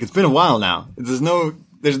 Yeah. It's been a while now. There's no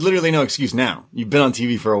there's literally no excuse now. You've been on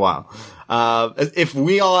TV for a while. If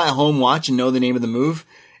we all at home watch and know the name of the move,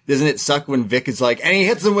 doesn't it suck when Vic is like, and he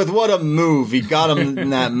hits him with what a move. He got him in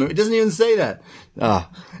that move. It doesn't even say that.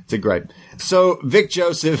 It's a gripe. So Vic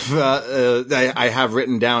Joseph, I have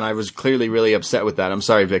written down. I was clearly really upset with that. I'm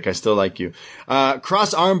sorry, Vic. I still like you.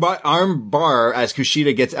 Cross arm bar as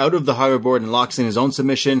Kushida gets out of the hoverboard and locks in his own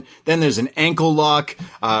submission. Then there's an ankle lock.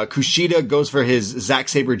 Kushida goes for his Zack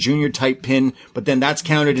Sabre Jr. type pin, but then that's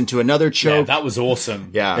countered into another choke. Yeah, that was awesome.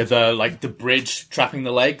 Yeah. The bridge trapping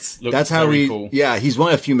the legs. That's how cool. Yeah, he's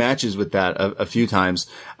won a few matches with that a few times.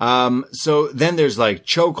 So then there's like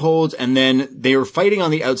choke holds, and then they were fighting on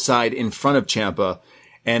the outside in front of Ciampa.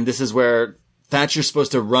 And this is where Thatcher's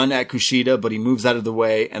supposed to run at Kushida, but he moves out of the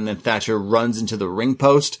way, and then Thatcher runs into the ring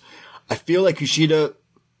post. I feel like Kushida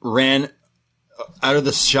ran out of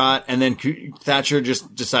the shot, and then Thatcher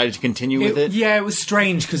just decided to continue with it. Yeah, it was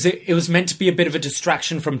strange, because it was meant to be a bit of a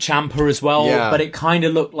distraction from Ciampa as well, but it kind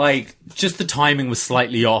of looked like just the timing was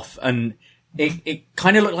slightly off, and it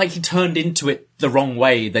kind of looked like he turned into it the wrong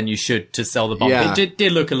way than you should to sell the bump. Yeah. It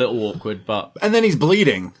did look a little awkward, but... And then he's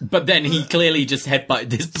bleeding. But then he clearly just headbutted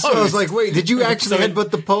this post. So I was like, wait, did you actually headbutt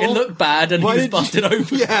the pole? It looked bad, and he was busted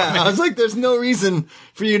open. Yeah, I was like, there's no reason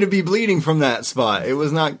for you to be bleeding from that spot. It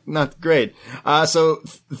was not great. So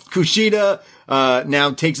Kushida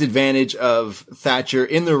now takes advantage of Thatcher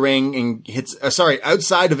in the ring and hits,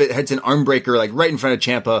 outside of it, hits an arm breaker, like right in front of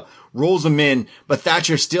Ciampa, rolls him in, but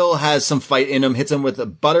Thatcher still has some fight in him, hits him with a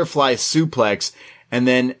butterfly suplex, and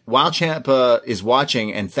then while Ciampa is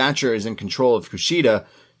watching and Thatcher is in control of Kushida,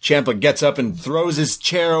 Ciampa gets up and throws his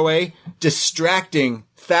chair away, distracting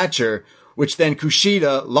Thatcher, which then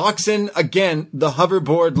Kushida locks in again, the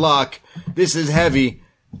hoverboard lock. This is heavy.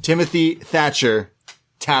 Timothy Thatcher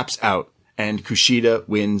taps out, and Kushida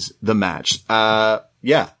wins the match.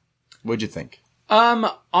 Yeah. What'd you think?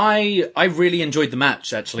 I really enjoyed the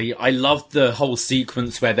match, actually. I loved the whole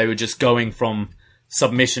sequence where they were just going from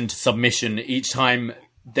submission to submission. Each time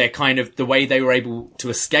they're kind of, the way they were able to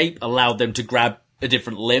escape allowed them to grab a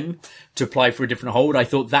different limb to apply for a different hold. I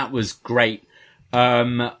thought that was great.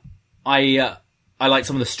 I like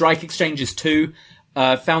some of the strike exchanges too.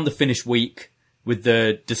 Found the finish weak with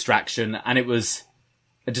the distraction, and it was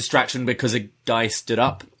a distraction because a guy stood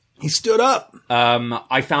up. He stood up.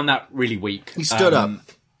 I found that really weak. He stood up.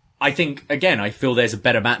 I think, again, I feel there's a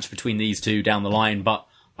better match between these two down the line, but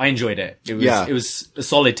I enjoyed it. It was a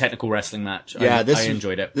solid technical wrestling match. I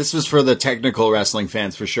enjoyed it. This was for the technical wrestling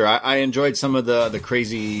fans for sure. I enjoyed some of the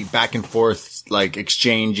crazy back and forth, like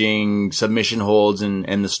exchanging submission holds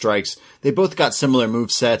and the strikes. They both got similar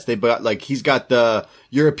move sets. They got he's got the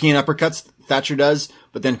European uppercuts Thatcher does,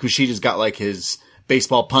 but then Kushida's got like his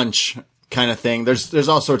baseball punch kind of thing. There's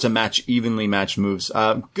all sorts of evenly matched moves.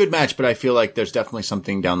 Good match, but I feel like there's definitely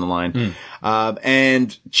something down the line.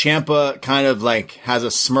 And Ciampa kind of like has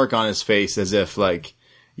a smirk on his face as if like,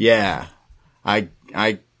 yeah, I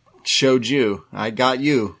showed you, I got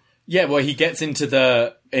you. Yeah, well, he gets into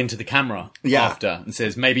the camera after and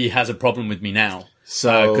says maybe he has a problem with me now.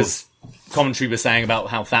 So, because commentary was saying about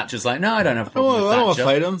how Thatcher's like, no, I don't have a problem with Thatcher. I don't want to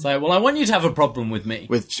fight him. It's like, well, I want you to have a problem with me.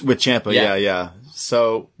 With Ciampa, yeah.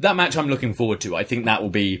 So that match I'm looking forward to. I think that will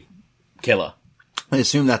be killer. I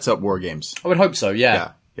assume that's up War Games. I would hope so,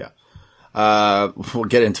 yeah. We'll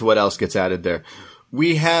get into what else gets added there.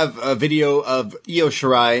 We have a video of Io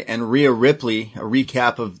Shirai and Rhea Ripley, a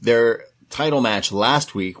recap of their title match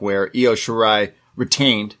last week where Io Shirai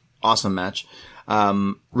retained. Awesome match.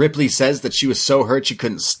 Ripley says that she was so hurt she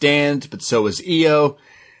couldn't stand, but so was Io.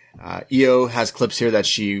 Io has clips here that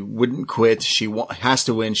she wouldn't quit. She has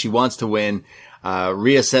to win. She wants to win.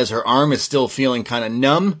 Rhea says her arm is still feeling kind of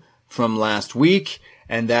numb from last week,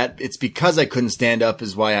 and that it's because I couldn't stand up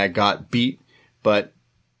is why I got beat, but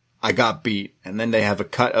I got beat. And then they have a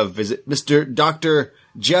cut of Dr.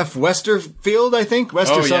 Jeff Westerfield, I think.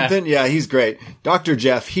 Something. Yeah, he's great. Dr.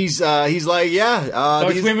 Jeff, he's like,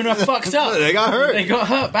 those women are fucked up. They got hurt. They got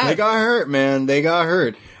hurt bad. They got hurt, man. They got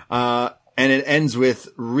hurt. And it ends with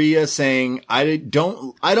Rhea saying, I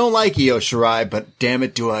don't like Io Shirai, but damn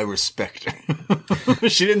it, do I respect her.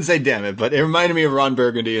 She didn't say damn it, but it reminded me of Ron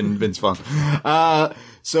Burgundy and Vince Vaughn.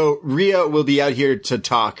 So Rhea will be out here to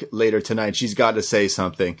talk later tonight. She's got to say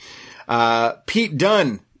something. Pete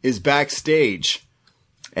Dunne is backstage,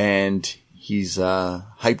 and he's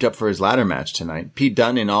hyped up for his ladder match tonight. Pete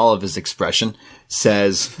Dunne, in all of his expression,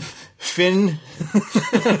 says, Finn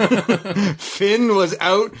was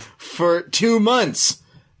out for 2 months.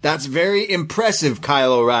 That's very impressive,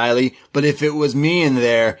 Kyle O'Reilly. But if it was me in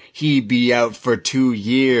there, he'd be out for 2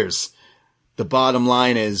 years. The bottom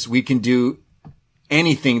line is we can do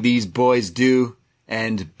anything these boys do,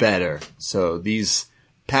 and better. So these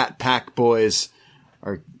Pat Pack boys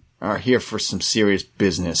are here for some serious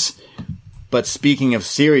business. But speaking of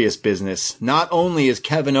serious business, not only is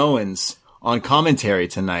Kevin Owens on commentary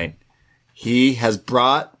tonight, he has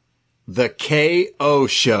brought the KO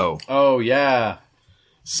show. Oh, yeah.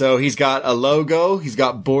 So he's got a logo, he's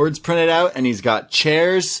got boards printed out, and he's got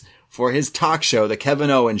chairs for his talk show, the Kevin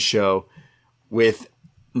Owens Show, with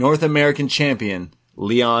North American champion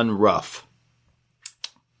Leon Ruff.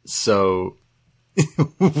 So,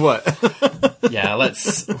 what? Yeah,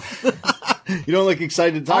 let's... You don't look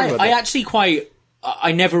excited to talk about that. I actually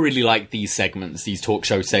I never really liked these segments, these talk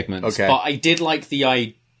show segments. Okay. But I did like the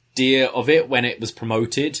idea of it when it was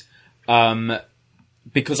promoted.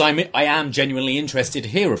 Because I am genuinely interested to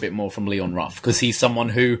hear a bit more from Leon Ruff. Because he's someone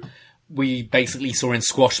who we basically saw in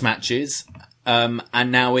squash matches.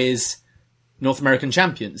 And now is North American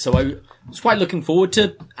champion. So I was quite looking forward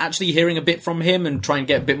to actually hearing a bit from him and try and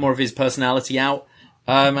get a bit more of his personality out.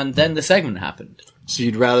 And then the segment happened. So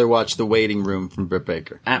you'd rather watch The Waiting Room from Britt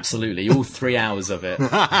Baker? Absolutely. All 3 hours of it.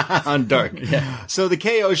 On Dark. Yeah. So the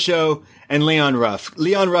KO show and Leon Ruff.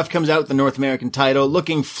 Leon Ruff comes out with the North American title,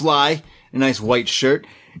 looking fly, a nice white shirt.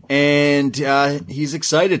 And, he's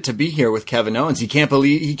excited to be here with Kevin Owens. He can't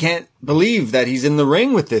believe that he's in the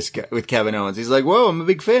ring with this guy, with Kevin Owens. He's like, whoa, I'm a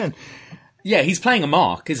big fan. Yeah, he's playing a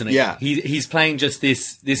mark, isn't he? Yeah. He's playing just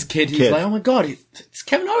this kid who's like, oh my god, it's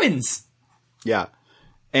Kevin Owens. Yeah.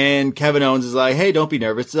 And Kevin Owens is like, hey, don't be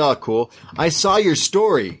nervous. It's all cool. I saw your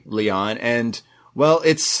story, Leon, and, well,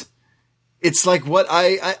 it's like what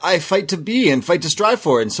I fight to be and fight to strive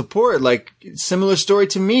for and support. Like, similar story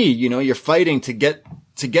to me. You know, you're fighting to get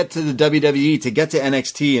to the WWE, to get to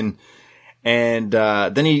NXT, and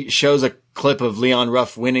then he shows a clip of Leon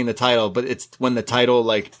Ruff winning the title, but it's when the title,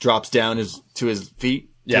 like, drops down to his feet,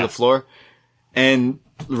 to the floor. And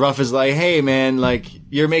Ruff is like, hey man, like,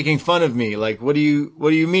 you're making fun of me. Like, what do you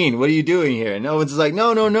mean? What are you doing here? And Owens is like,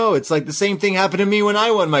 no. It's like the same thing happened to me when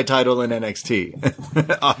I won my title in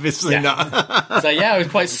NXT. Obviously not. So yeah, I was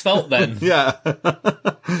quite svelte then. Yeah.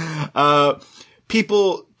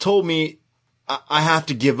 People told me I have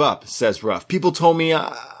to give up, says Ruff. People told me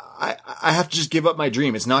I have to just give up my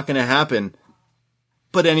dream. It's not going to happen,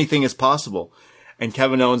 but anything is possible. And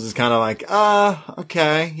Kevin Owens is kind of like,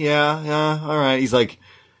 okay, yeah, all right. He's like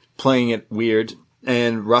playing it weird.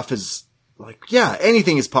 And Ruff is like, yeah,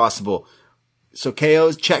 anything is possible. So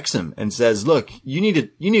KO checks him and says, look, you need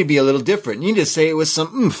to be a little different. You need to say it with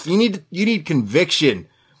some oomph. You need conviction.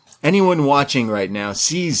 Anyone watching right now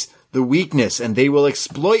sees the weakness and they will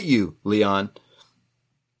exploit you, Leon.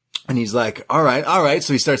 And he's like, all right.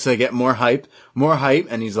 So he starts to get more hype.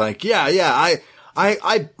 And he's like, yeah,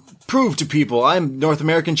 I prove to people I'm North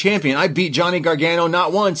American champion. I beat Johnny Gargano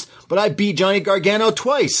not once, but I beat Johnny Gargano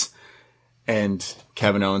twice. And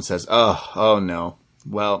Kevin Owens says, oh no.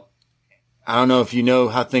 Well, I don't know if you know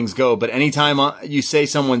how things go, but anytime you say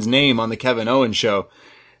someone's name on the Kevin Owens show,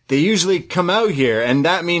 they usually come out here, and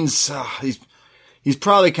that means he's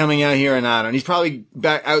probably coming out here and I don't. He's probably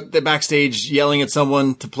out the backstage yelling at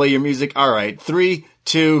someone to play your music. All right, 3,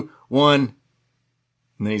 2, 1, and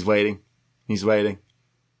then he's waiting.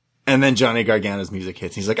 And then Johnny Gargano's music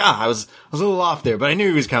hits. He's like, I was a little off there, but I knew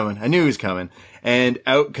he was coming. And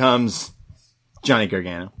out comes Johnny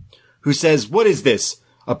Gargano, who says, what is this?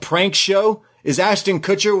 A prank show? Is Ashton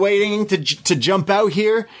Kutcher waiting to jump out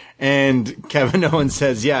here? And Kevin Owens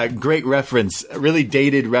says, yeah, great reference, a really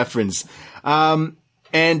dated reference.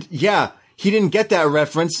 And yeah, he didn't get that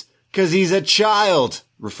reference because he's a child,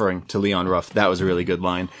 referring to Leon Ruff. That was a really good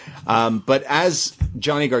line. But as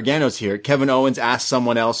Johnny Gargano's here, Kevin Owens asks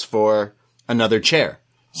someone else for another chair.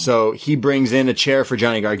 So he brings in a chair for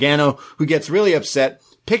Johnny Gargano, who gets really upset,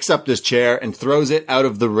 picks up this chair and throws it out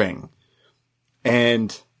of the ring.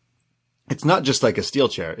 And it's not just like a steel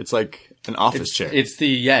chair. It's like an office chair.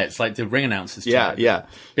 It's like the ring announcer's chair. Yeah.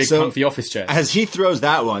 Big comfy office chair. As he throws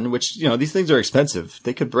that one, which, these things are expensive.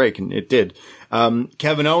 They could break, and it did.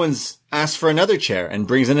 Kevin Owens asks for another chair and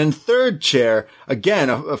brings in a third chair. Again,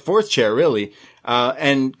 a fourth chair, really.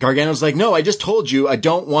 And Gargano's like, no, I just told you I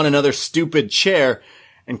don't want another stupid chair.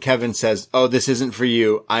 And Kevin says, oh, this isn't for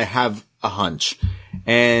you. I have a hunch.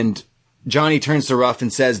 And Johnny turns to Ruff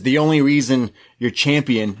and says, the only reason you're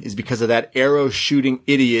champion is because of that arrow shooting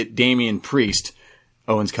idiot Damian Priest.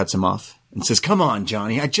 Owens cuts him off and says, come on,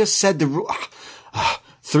 Johnny. I just said the rule.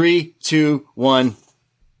 3, 2, 1.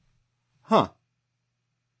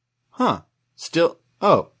 Still.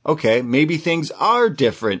 Oh, okay. Maybe things are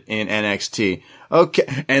different in NXT.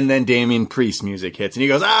 Okay. And then Damian Priest music hits and he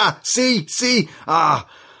goes, see,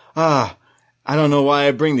 I don't know why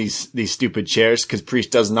I bring these stupid chairs, because Priest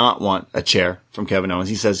does not want a chair from Kevin Owens.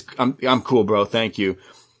 He says, I'm cool, bro. Thank you.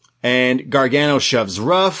 And Gargano shoves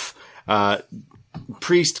Ruff.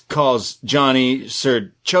 Priest calls Johnny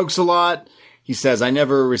Sir Chokes-a-lot. He says, I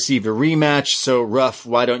never received a rematch, so Ruff,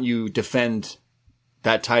 why don't you defend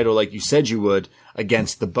that title like you said you would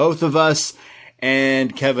against the both of us?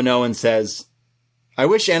 And Kevin Owens says, I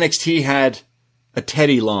wish NXT had a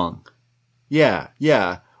Teddy Long. Yeah.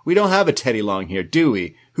 We don't have a Teddy Long here, do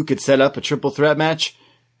we? Who could set up a triple threat match?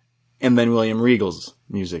 And then William Regal's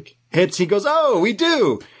music hits. He goes, oh, we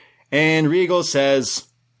do. And Regal says,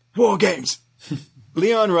 War Games.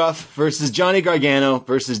 Leon Ruff versus Johnny Gargano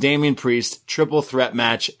versus Damian Priest. Triple threat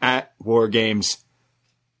match at War Games.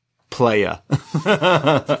 Playa.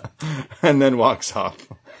 And then walks off.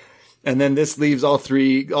 And then this leaves all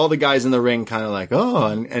the guys in the ring kind of like, oh,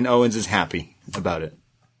 and Owens is happy about it.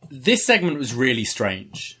 This segment was really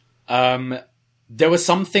strange. There were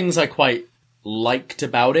some things I quite liked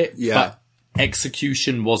about it, but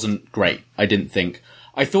execution wasn't great, I didn't think.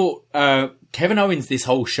 I thought Kevin Owens this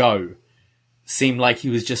whole show seemed like he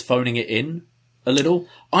was just phoning it in a little.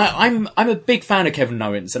 I'm a big fan of Kevin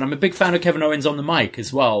Owens, and I'm a big fan of Kevin Owens on the mic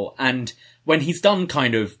as well. And when he's done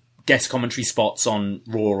kind of guest commentary spots on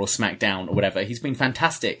Raw or SmackDown or whatever, he's been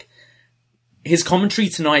fantastic. His commentary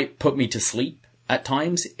tonight put me to sleep at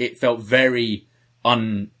times. It felt very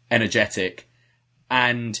unenergetic.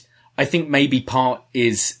 And I think maybe part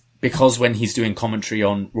is because when he's doing commentary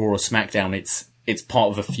on Raw or SmackDown, it's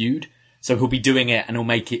part of a feud. So he'll be doing it and he'll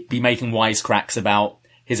be making wisecracks about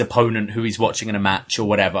his opponent who he's watching in a match or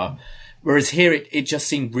whatever. Whereas here it just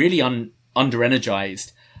seemed really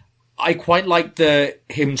under-energized. I quite liked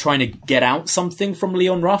him trying to get out something from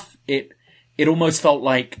Leon Ruff. It almost felt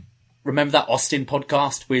like, remember that Austin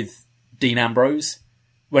podcast with Dean Ambrose?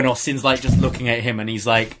 When Austin's like just looking at him and he's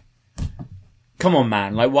like, come on,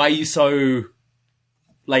 man. Like, why are you so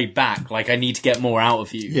laid back? Like, I need to get more out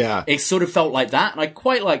of you. Yeah. It sort of felt like that. And I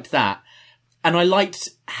quite liked that. And I liked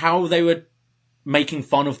how they were making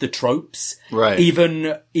fun of the tropes. Right.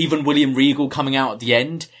 Even William Regal coming out at the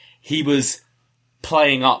end, he was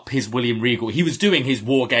playing up his William Regal. He was doing his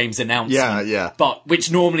War Games announcement. Yeah. But,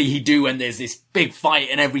 which normally he'd do when there's this big fight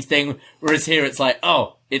and everything. Whereas here it's like,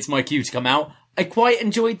 oh, it's my cue to come out. I quite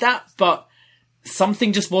enjoyed that, but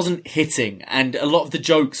something just wasn't hitting. And a lot of the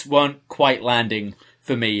jokes weren't quite landing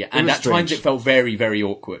for me. And at times it felt very, very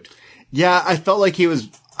awkward. Yeah, I felt like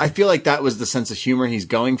I feel like that was the sense of humor he's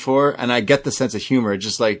going for. And I get the sense of humor.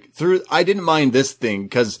 Just like I didn't mind this thing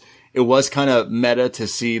because it was kind of meta to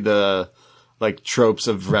see the like tropes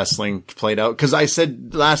of wrestling played out. Cause I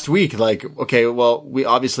said last week, like, okay, well,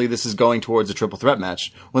 obviously this is going towards a triple threat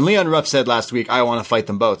match. When Leon Ruff said last week, I want to fight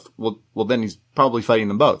them both. Well, then he's probably fighting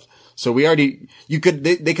them both. So they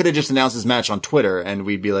could have just announced this match on Twitter and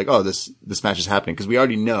we'd be like, oh, this match is happening. Cause we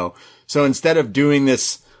already know. So instead of doing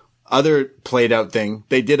this other played out thing,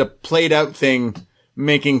 they did a played out thing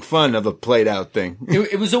making fun of a played out thing.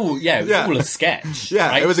 It was all, all a sketch. Yeah,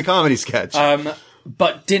 right? It was a comedy sketch.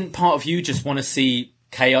 But didn't part of you just want to see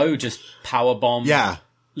KO just powerbomb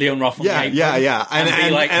Leon Ruff on the apron? Yeah.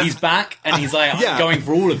 And he's back, and he's like, I'm going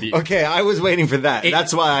for all of you. Okay, I was waiting for that.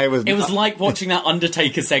 That's why I was... It was like watching that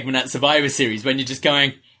Undertaker segment at Survivor Series, when you're just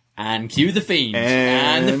going, and cue the Fiend,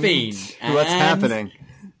 and the Fiend. What's happening?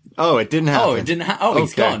 Oh, it didn't happen. Oh, it didn't happen.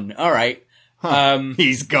 He's gone. All right.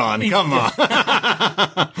 He's gone. Come on.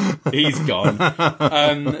 He's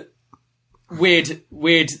gone.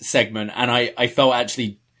 Weird segment, and I felt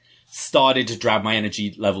actually started to drag my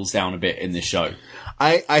energy levels down a bit in this show.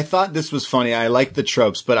 I thought this was funny. I like the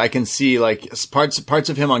tropes, but I can see like parts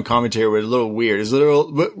of him on commentary were a little weird. It's a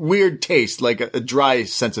little weird taste, like a dry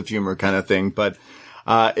sense of humor kind of thing. But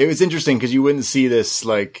it was interesting because you wouldn't see this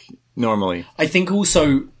like normally. I think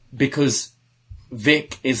also because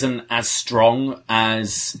Vic isn't as strong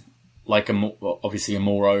as like obviously a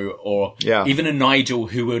Moro or even a Nigel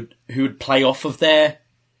who would play off of their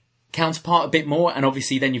counterpart a bit more. And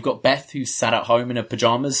obviously then you've got Beth who's sat at home in her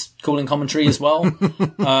pajamas calling commentary as well.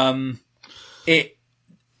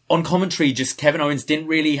 On commentary, just Kevin Owens didn't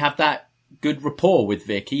really have that good rapport with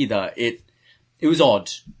Vic either. It was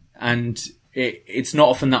odd, and it's not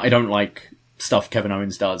often that I don't like stuff Kevin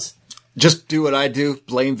Owens does. Just do what I do.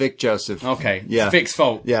 Blame Vic Joseph. Okay. Yeah. It's Vic's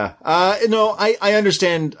fault. Yeah. No, I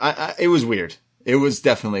understand. It was weird. It was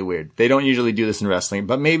definitely weird. They don't usually do this in wrestling,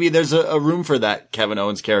 but maybe there's a room for that Kevin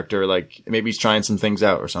Owens character. Like maybe he's trying some things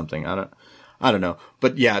out or something. I don't know.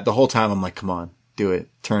 But yeah, the whole time I'm like, come on, do it.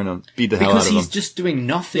 Turn him. Beat the hell out of him. Because he's just doing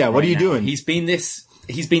nothing. Yeah. What are you doing? He's been this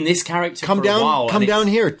character come for down, a while. Come down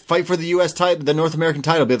here. Fight for the U.S. title, the North American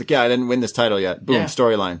title. Be like, yeah, I didn't win this title yet. Boom. Yeah.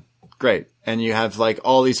 Storyline. Great. And you have like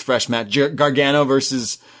all these fresh Gargano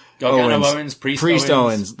versus Owens, Priest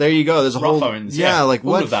Owens. There you go. There's a whole Owens. like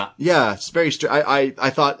all what? of that. Yeah, it's very I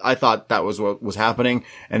thought that was what was happening,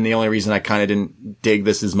 and the only reason I kind of didn't dig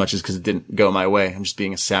this as much is because it didn't go my way. I'm just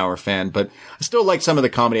being a sour fan, but I still like some of the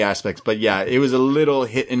comedy aspects. But yeah, it was a little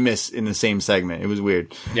hit and miss in the same segment. It was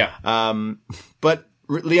weird. Yeah. But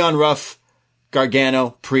Leon Ruff,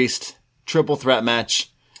 Gargano, Priest, triple threat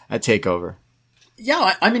match at TakeOver.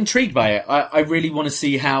 Yeah, I'm intrigued by it. I really want to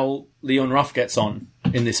see how Leon Ruff gets on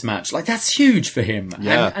in this match. Like, that's huge for him.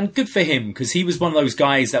 Yeah. And good for him, because he was one of those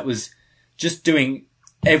guys that was just doing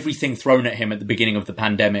everything thrown at him at the beginning of the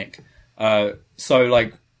pandemic. So,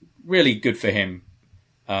 like, really good for him.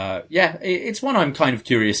 It's one I'm kind of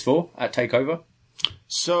curious for at TakeOver.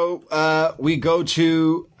 So, we go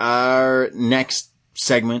to our next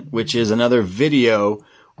segment, which is another video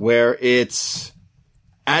where it's,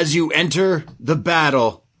 as you enter the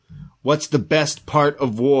battle, what's the best part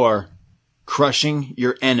of war? Crushing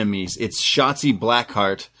your enemies. It's Shotzi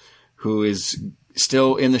Blackheart, who is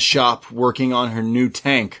still in the shop working on her new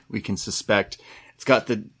tank, we can suspect. It's got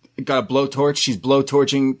a blowtorch. She's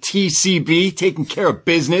blowtorching TCB, taking care of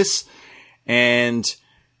business. And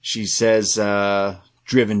she says,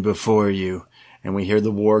 driven before you. And we hear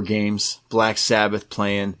the War Games, Black Sabbath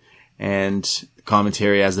playing, and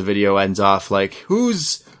commentary as the video ends off like,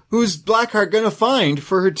 who's Blackheart gonna find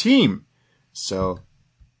for her team? So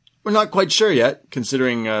we're not quite sure yet,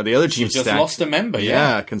 considering the other team's just stacked. lost a member,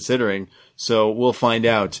 yeah. Considering. So we'll find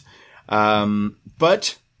out.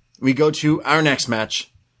 But we go to our next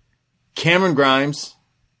match. Cameron Grimes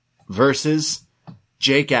versus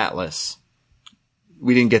Jake Atlas.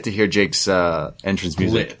 We didn't get to hear Jake's entrance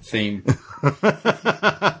music. Lit theme.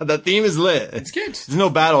 The theme is lit. It's good. There's no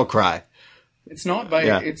battle cry. It's not, but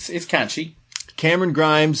it's catchy. Cameron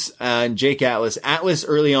Grimes and Jake Atlas. Atlas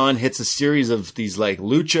early on hits a series of these like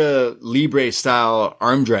lucha libre style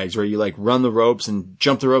arm drags where you like run the ropes and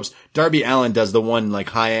jump the ropes. Darby Allin does the one like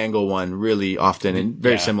high angle one really often and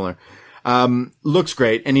very similar. Looks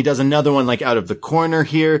great. And he does another one like out of the corner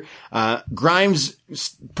here. Grimes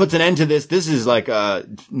puts an end to this. This is like a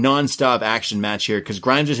non-stop action match here because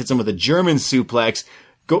Grimes just hits him with a German suplex.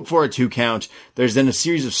 Go for a 2 count. There's then a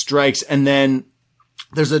series of strikes and then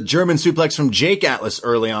there's a German suplex from Jake Atlas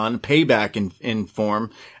early on, payback in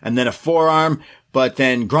form, and then a forearm, but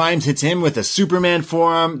then Grimes hits him with a Superman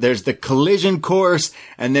forearm. There's the collision course,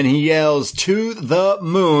 and then he yells to the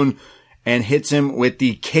moon and hits him with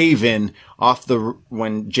the cave-in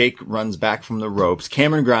when Jake runs back from the ropes.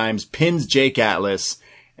 Cameron Grimes pins Jake Atlas,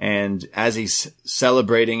 and as he's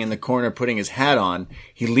celebrating in the corner, putting his hat on,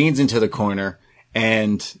 he leans into the corner,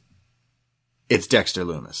 and it's Dexter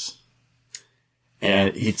Lumis.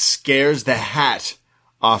 And it scares the hat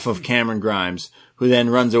off of Cameron Grimes, who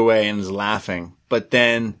then runs away and is laughing. But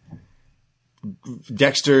then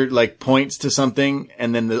Dexter like points to something,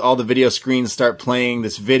 and then all the video screens start playing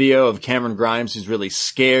this video of Cameron Grimes who's really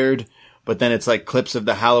scared. But then it's like clips of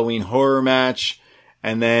the Halloween horror match,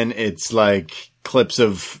 and then it's like clips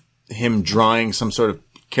of him drawing some sort of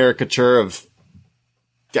caricature of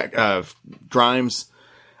Grimes.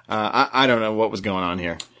 I don't know what was going on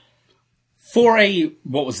here. For a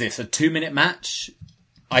 2-minute match,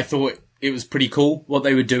 I thought it was pretty cool what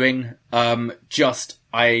they were doing. I'm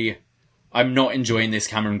not enjoying this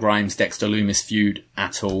Cameron Grimes Dexter Lumis feud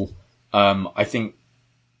at all. I think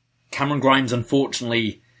Cameron Grimes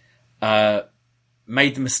unfortunately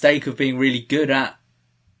made the mistake of being really good at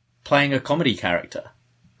playing a comedy character,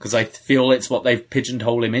 because I feel it's what they've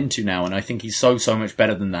pigeonholed him into now, and I think he's so much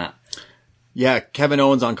better than that. Yeah, Kevin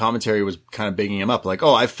Owens on commentary was kind of bigging him up. Like,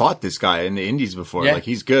 oh, I've fought this guy in the indies before. Yeah. Like,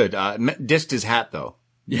 he's good. Dissed his hat, though.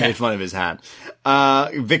 Yeah. Made fun of his hat.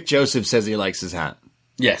 Vic Joseph says he likes his hat.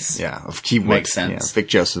 Yes. Yeah. Makes sense. Yeah, Vic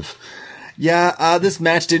Joseph. Yeah, this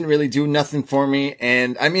match didn't really do nothing for me.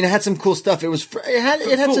 And, I mean, it had some cool stuff. It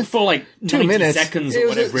had for like 2 minutes. Seconds or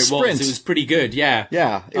whatever it was. It was pretty good, yeah.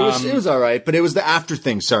 Yeah, it was alright. But it was the after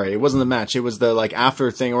thing, sorry. It wasn't the match. It was the, like,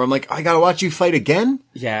 after thing where I'm like, I gotta watch you fight again?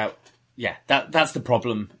 Yeah, that's the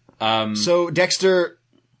problem. So Dexter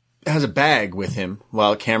has a bag with him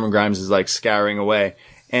while Cameron Grimes is like scouring away,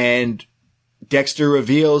 and Dexter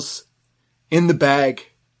reveals in the bag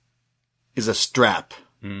is a strap.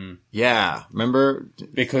 Yeah, remember?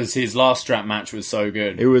 Because his last strap match was so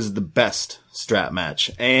good. It was the best strap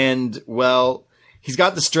match. And, well, he's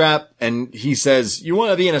got the strap, and he says, you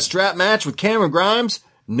want to be in a strap match with Cameron Grimes?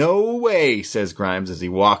 No way, says Grimes as he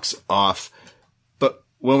walks off.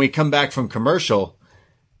 When we come back from commercial,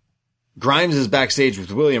 Grimes is backstage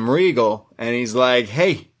with William Regal, and he's like,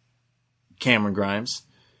 hey, Cameron Grimes,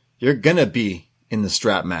 you're gonna be in the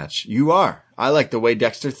strap match. You are. I like the way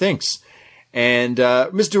Dexter thinks. And,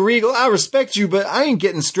 Mr. Regal, I respect you, but I ain't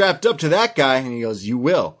getting strapped up to that guy. And he goes, you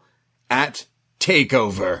will. At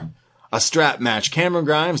TakeOver. A strap match. Cameron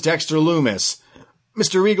Grimes, Dexter Lumis.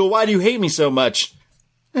 Mr. Regal, why do you hate me so much?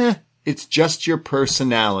 It's just your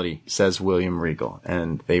personality, says William Regal.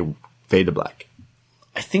 And they fade to black.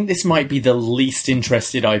 I think this might be the least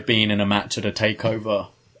interested I've been in a match at a TakeOver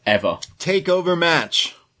ever. TakeOver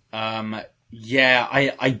match. Yeah,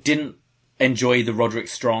 I didn't enjoy the Roderick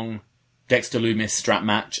Strong Dexter Lumis strap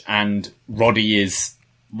match, and Roddy is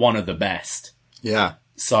one of the best. Yeah.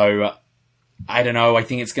 So, I don't know, I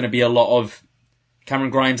think it's going to be a lot of Cameron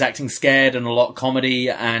Grimes acting scared and a lot of comedy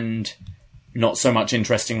and not so much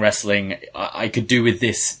interesting wrestling. I could do with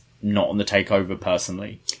this not on the TakeOver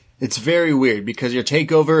personally. It's very weird because your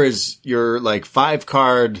TakeOver is your like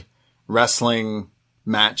 5-card wrestling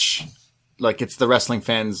match. Like it's the wrestling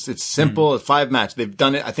fans. It's simple. 5 match. They've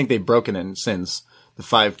done it. I think they've broken it since the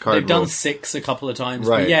 5-card. They've done 6 a couple of times.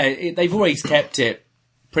 Right. But yeah, they've always kept it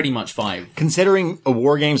pretty much 5. Considering a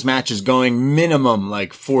War Games match is going minimum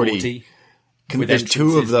like 40. There's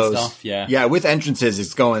 2 of those. Stuff, yeah. Yeah, with entrances,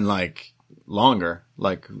 it's going like longer,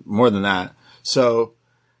 like more than that. So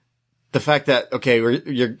the fact that, okay,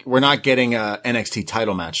 we're not getting a NXT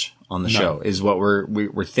title match on the show is what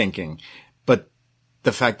we're thinking. But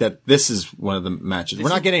the fact that this is one of the matches, we're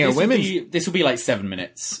not getting a women's. This will be like 7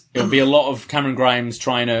 minutes. It'll be a lot of Cameron Grimes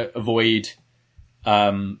trying to avoid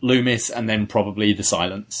Loomis and then probably the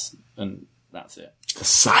silence. And that's it. The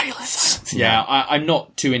silence. Yeah, I'm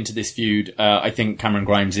not too into this feud. I think Cameron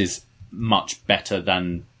Grimes is much better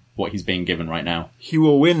than what he's being given right now. He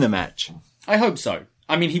will win the match. I hope so.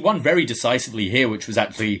 I mean, he won very decisively here, which was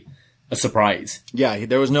actually a surprise. Yeah,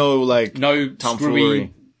 there was no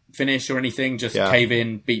screwy finish or anything. Just cave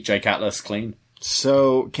in, beat Jake Atlas clean.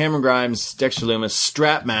 So Cameron Grimes, Dexter Lumis,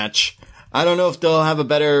 strap match. I don't know if they'll have a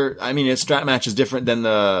better. I mean, a strap match is different than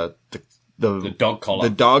the dog collar.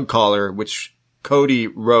 The dog collar, which Cody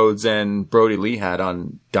Rhodes and Brody Lee had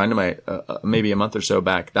on Dynamite maybe a month or so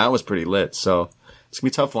back. That was pretty lit. So it's gonna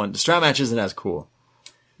be a tough one. The strap match isn't as cool.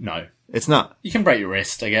 No. It's not. You can break your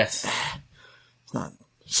wrist, I guess. It's not.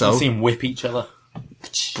 So you see them whip each other.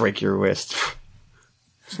 Break your wrist.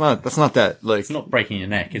 It's not. That's not that. Like it's not breaking your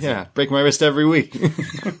neck, is it? Yeah, break my wrist every week.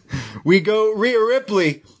 We go Rhea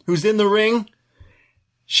Ripley, who's in the ring.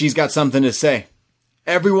 She's got something to say.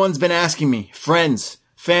 Everyone's been asking me, friends,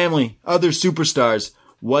 family, other superstars,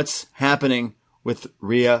 what's happening with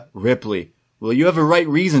Rhea Ripley? Well, you have a right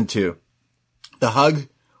reason to. The hug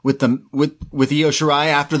with Io Shirai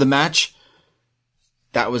after the match,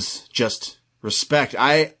 that was just respect.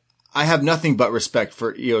 I have nothing but respect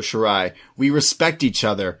for Io Shirai. We respect each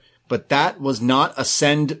other, but that was not a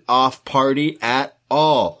send-off party at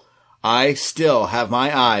all. I still have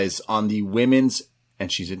my eyes on the women's,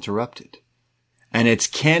 and she's interrupted. And it's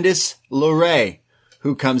Candice LeRae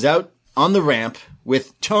who comes out on the ramp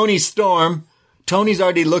with Toni Storm. Tony's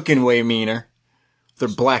already looking way meaner. Their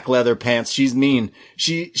black leather pants. She's mean.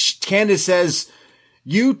 Candice says,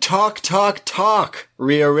 you talk,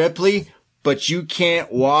 Rhea Ripley, but you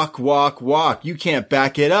can't walk. You can't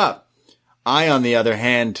back it up. I, on the other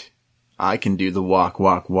hand, I can do the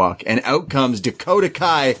walk. And out comes Dakota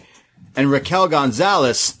Kai and Raquel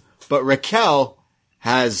Gonzalez, but Raquel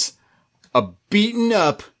has a beaten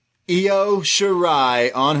up Io Shirai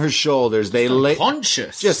on her shoulders. They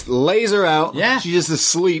conscious. Just lays her out. Yeah. She's just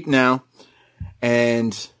asleep now.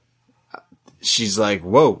 And she's like,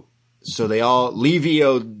 whoa. So they all leave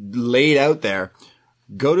Io laid out there,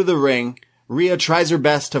 go to the ring. Rhea tries her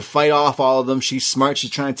best to fight off all of them. She's smart. She's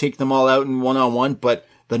trying to take them all out in one-on-one, but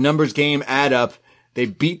the numbers game add up. They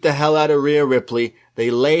beat the hell out of Rhea Ripley. They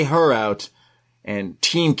lay her out, and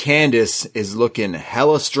Team Candice is looking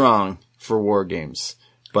hella strong for War Games.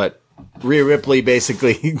 But Rhea Ripley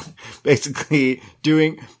basically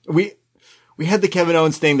doing, we had the Kevin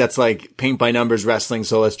Owens thing that's like paint by numbers wrestling,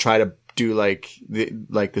 so let's try to do like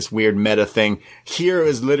this weird meta thing. Here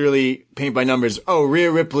is literally paint by numbers. Oh,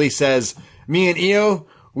 Rhea Ripley says, me and Io,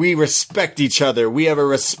 we respect each other. We have a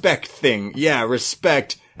respect thing. Yeah,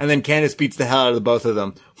 respect. And then Candice beats the hell out of the both of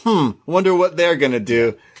them. Wonder what they're gonna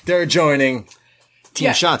do. They're joining Team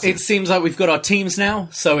Shotzi. It seems like we've got our teams now.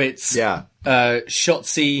 So it's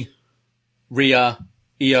Shotzi, Rhea,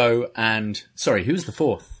 Io, and sorry, who's the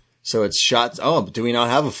fourth? So it's Shots. Oh, do we not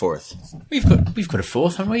have a fourth? We've got a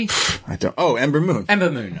fourth, haven't we? I don't. Oh, Ember Moon.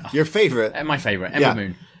 Ember Moon. Your favorite. My favorite, Ember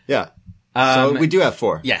Moon. Yeah. So we do have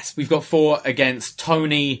 4. Yes, we've got 4 against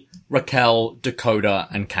Tony, Raquel, Dakota,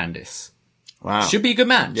 and Candice. Wow. Should be a good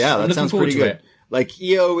match. Yeah, that sounds pretty good. like,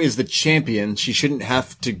 Io is the champion. She shouldn't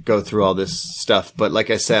have to go through all this stuff. But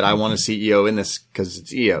like I said, I want to see Io in this because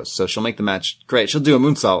it's Io. So she'll make the match great. She'll do a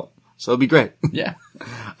moonsault. So it'll be great. Yeah.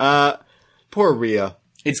 Poor Rhea.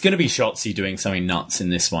 It's going to be Shotzi doing something nuts in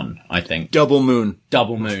this one, I think. Double moon.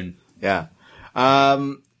 Yeah.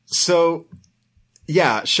 So,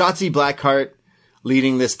 yeah, Shotzi Blackheart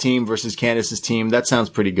leading this team versus Candice's team. That sounds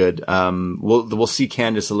pretty good. We'll see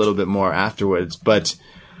Candice a little bit more afterwards, but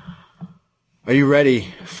are you ready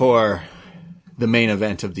for the main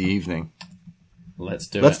event of the evening? Let's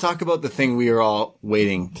do it. Let's talk about the thing we are all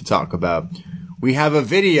waiting to talk about. We have a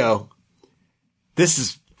video. This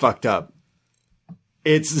is fucked up.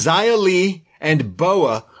 It's Xia Li and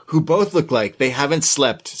Boa, who both look like they haven't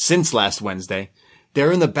slept since last Wednesday.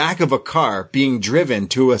 They're in the back of a car being driven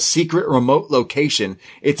to a secret remote location.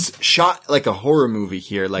 It's shot like a horror movie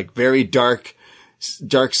here, like very dark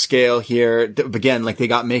scale here. Again, like they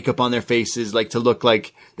got makeup on their faces, like to look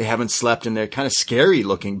like they haven't slept, and they're kind of scary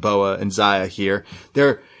looking, Boa and Xia here.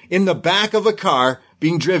 They're in the back of a car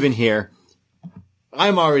being driven here.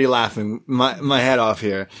 I'm already laughing my head off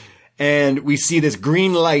here. And we see this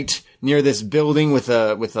green light near this building with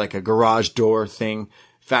like a garage door thing,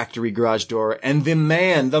 factory garage door. And the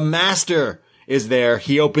master is there.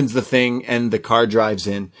 He opens the thing and the car drives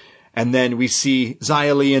in. And then we see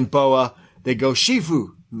Xia Li and Boa. They go,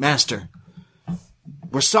 Shifu, master.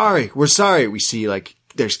 We're sorry. We see like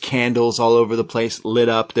there's candles all over the place lit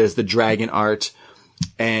up. There's the dragon art.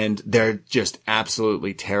 And they're just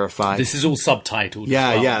absolutely terrified. This is all subtitled. Yeah,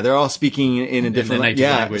 as well. Yeah. They're all speaking in a different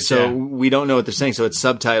language. So we don't know what they're saying. So it's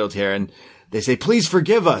subtitled here. And they say, please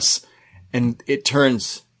forgive us. And it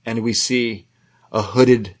turns and we see a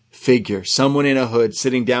hooded figure, someone in a hood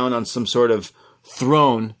sitting down on some sort of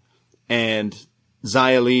throne. And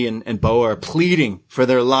Xia Li and Boa are pleading for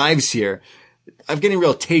their lives here. I'm getting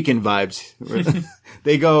real Taken vibes.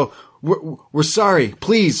 They go, We're sorry.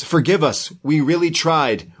 Please forgive us. We really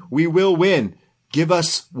tried. We will win. Give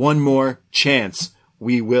us one more chance.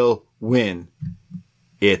 We will win.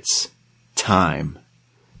 It's time.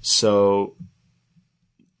 So,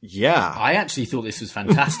 yeah. I actually thought this was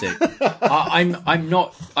fantastic. I'm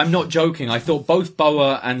not joking. I thought both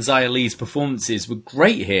Boa and Xia Li's performances were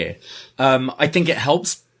great here. I think it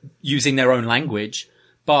helps using their own language,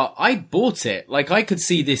 but I bought it. Like, I could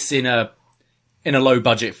see this in a low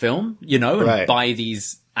budget film, and buy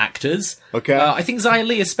these actors. Okay. I think Xia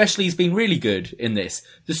Li especially has been really good in this.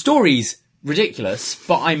 The story's ridiculous,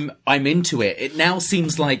 but I'm into it. It now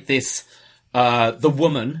seems like this, the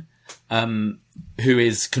woman, who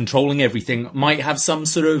is controlling everything might have some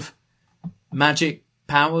sort of magic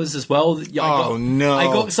powers as well. No. I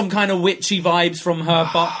got some kind of witchy vibes from her,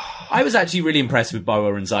 but I was actually really impressed with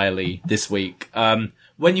Boa and Xia Li this week.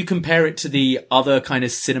 When you compare it to the other kind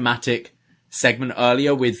of cinematic segment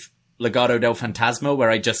earlier with Legado del Fantasma, where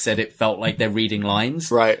I just said it felt like they're reading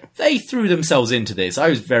lines. Right. They threw themselves into this. I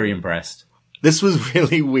was very impressed. This was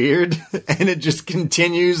really weird, and it just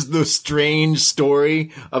continues the strange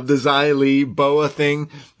story of the Xia Li Boa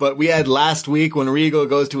thing. But we had last week when Regal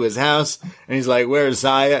goes to his house, and he's like, where's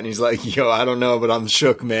Xia? And he's like, yo, I don't know, but I'm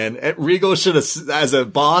shook, man. And Regal should have, as a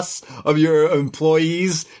boss of your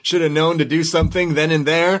employees, should have known to do something then and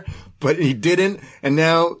there. But he didn't, and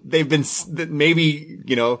now they've been maybe,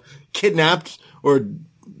 kidnapped or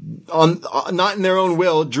not in their own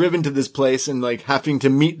will, driven to this place and like having to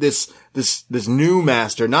meet this new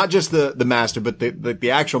master, not just the master, but the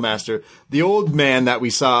actual master. The old man that we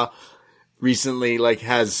saw recently, like,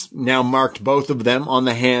 has now marked both of them on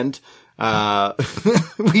the hand.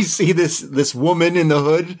 We see this woman in the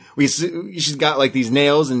hood. She's got like these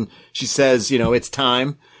nails and she says, it's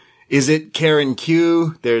time. Is it Karen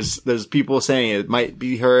Q? There's people saying it might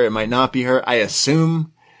be her, it might not be her. I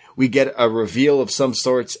assume we get a reveal of some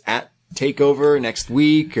sorts at TakeOver next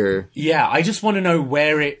week, or... Yeah, I just want to know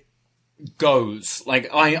where it goes. Like,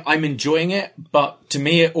 I'm enjoying it, but to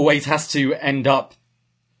me it always has to end up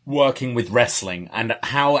working with wrestling. And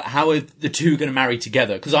how are the two going to marry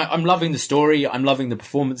together? Because I'm loving the story, I'm loving the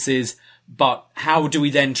performances, but how do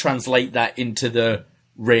we then translate that into the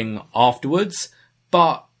ring afterwards?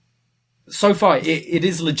 But so far, it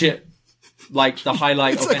is legit, like the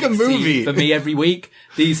highlight it's of like NXT a movie for me every week.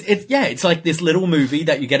 It's like this little movie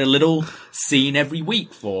that you get a little scene every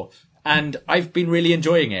week for, and I've been really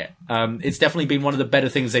enjoying it. It's definitely been one of the better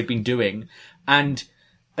things they've been doing, and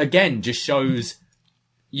again, just shows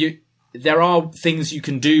there are things you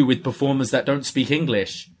can do with performers that don't speak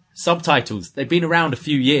English. Subtitles, they've been around a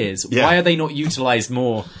few years. Yeah. Why are they not utilized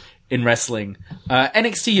more in wrestling?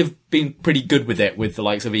 NXT have been pretty good with it, with the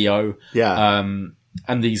likes of EO, and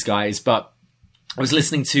these guys. But I was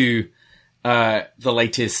listening to the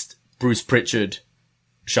latest Bruce Pritchard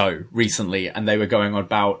show recently, and they were going on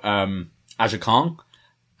about Aja Khan,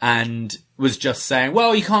 and was just saying,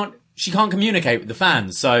 well, she can't communicate with the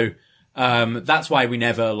fans, so that's why we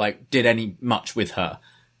never did any much with her.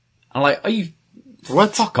 I'm like, are you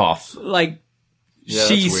what? Fuck off.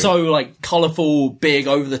 She's so colourful, big,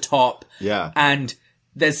 over the top. Yeah. And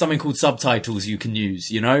there's something called subtitles you can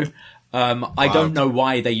use, you know? I don't know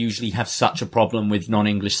why they usually have such a problem with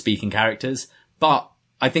non-English speaking characters, but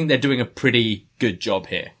I think they're doing a pretty good job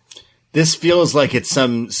here. This feels like it's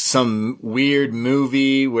some weird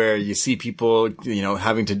movie where you see people,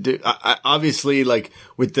 having to do, obviously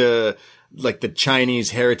with the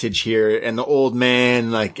Chinese heritage here and the old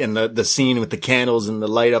man, and the scene with the candles and the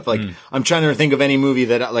light up. I'm trying to think of any movie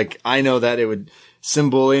that, I know that it would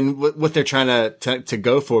symbol in what they're trying to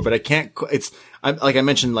go for, but I can't, I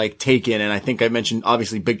mentioned, Taken, and I think I mentioned,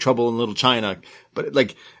 obviously, Big Trouble in Little China, but,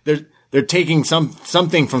 they're taking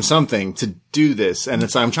something from something to do this, and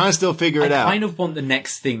I'm trying to still figure it out. I kind of want the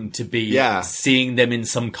next thing to be seeing them in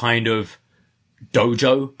some kind of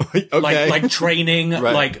dojo, okay. Training,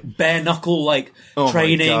 right. bare knuckle,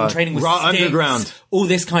 training with Raw sticks, Underground, all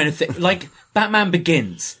this kind of thing, Batman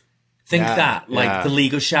Begins. Think the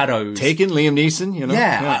League of Shadows, Taken, Liam Neeson,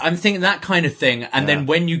 Yeah, I'm thinking that kind of thing, and then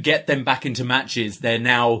when you get them back into matches, they're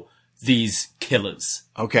now these killers.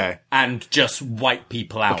 Okay. And just wipe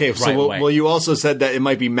people out. Okay, so away. Well, you also said that it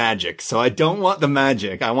might be magic, so I don't want the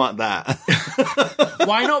magic. I want that.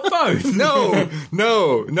 Why not both?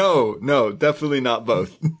 No, definitely not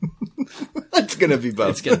both. It's gonna be both.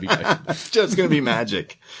 It's gonna be both. It's just gonna be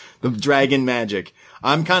magic. The dragon magic.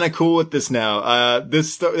 I'm kind of cool with this now.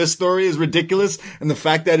 This story is ridiculous, and the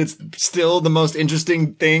fact that it's still the most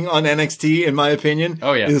interesting thing on NXT, in my opinion,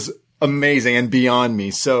 is amazing and beyond me.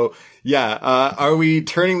 So, are we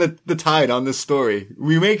turning the tide on this story?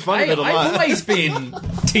 We make fun of it a lot. I've always been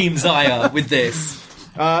Team Zaya with this.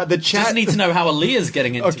 The chat just need to know how Aaliyah's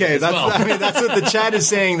getting into it as well. That's what the chat is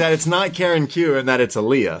saying, that it's not Karen Q and that it's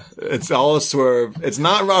Aaliyah. It's all a swerve. It's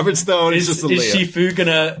not Robert Stone. It's just Aaliyah. Is Shifu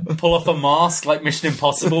gonna pull off a mask like Mission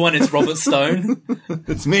Impossible and it's Robert Stone?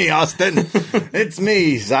 It's me, Austin. It's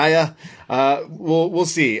me, Zaya. We'll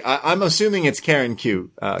see. I'm assuming it's Karen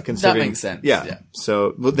Q, considering. That makes sense. Yeah.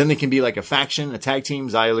 So, then they can be like a faction, a tag team,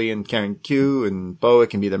 Xylee and Karen Q, and Boa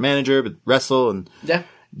can be their manager, but wrestle and.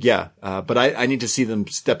 Yeah. But I need to see them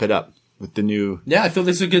step it up with the new. Yeah, I feel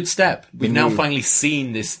this is a good step. We've now finally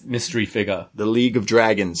seen this mystery figure. The League of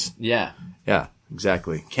Dragons. Yeah. Yeah,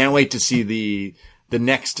 exactly. Can't wait to see the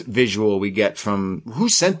next visual we get from who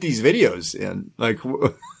sent these videos in.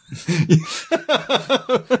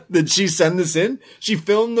 Did she send this in? She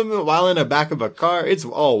filmed them while in the back of a car. It's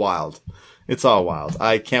all wild.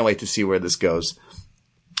 I can't wait to see where this goes.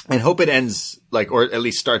 And hope it ends, or at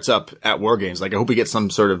least starts up at War Games. I hope we get some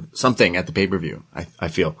sort of something at the pay-per-view, I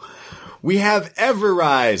feel. We have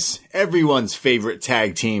Everrise, everyone's favorite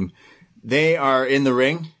tag team. They are in the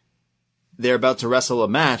ring. They're about to wrestle a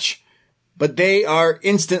match, but they are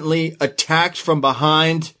instantly attacked from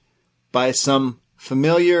behind by some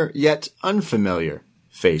familiar yet unfamiliar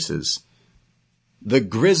faces. The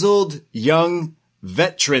grizzled young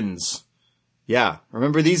veterans. Yeah,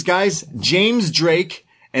 remember these guys? James Drake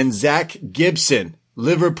and Zach Gibson,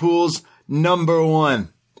 Liverpool's #1.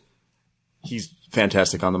 He's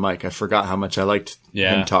fantastic on the mic. I forgot how much I liked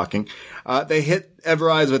him talking. They hit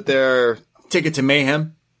Everrise with their Ticket to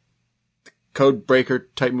Mayhem, code breaker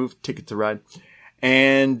type move, Ticket to Ride.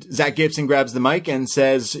 And Zach Gibson grabs the mic and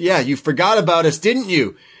says, you forgot about us, didn't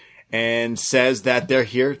you? And says that they're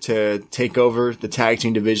here to take over the tag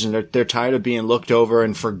team division. They're tired of being looked over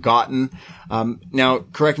and forgotten. Now,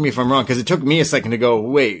 correct me if I'm wrong, because it took me a second to go,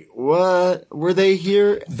 wait, what? Were they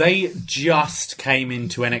here? They just came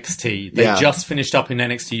into NXT. They just finished up in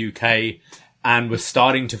NXT UK and were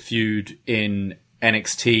starting to feud in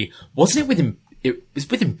NXT. Wasn't it with it was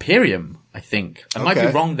with Imperium, I think. I might be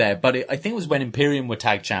wrong there, but I think it was when Imperium were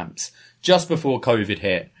tag champs, just before COVID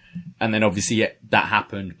hit. And then obviously that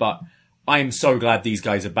happened. But I am so glad these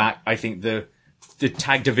guys are back. I think the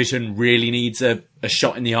tag division really needs a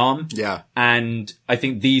shot in the arm. Yeah. And I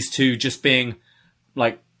think these two just being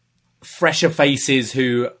fresher faces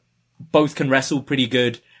who both can wrestle pretty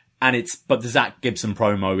good. But the Zach Gibson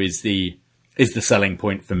promo is the selling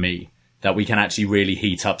point for me, that we can actually really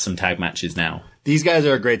heat up some tag matches now. These guys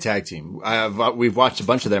are a great tag team. We've watched a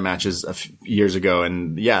bunch of their matches a few years ago,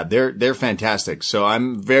 and they're fantastic. So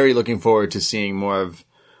I'm very looking forward to seeing more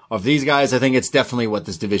of these guys. I think it's definitely what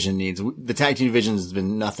this division needs. The tag team division has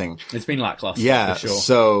been nothing. It's been lackluster. Yeah. For sure.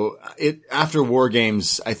 So after War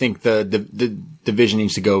Games, I think the division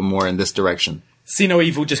needs to go more in this direction. See No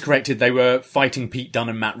Evil just corrected. They were fighting Pete Dunne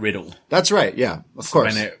and Matt Riddle. That's right. Yeah, of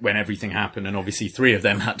course. When everything happened, and obviously 3 of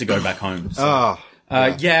them had to go back home. So.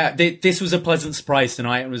 This was a pleasant surprise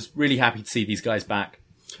tonight. I was really happy to see these guys back.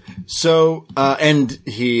 So, and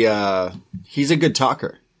he's a good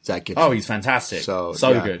talker, Zach Gibson. Oh, he's fantastic. So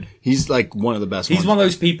good. He's like one of the best ones. He's one of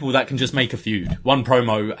those people that can just make a feud. One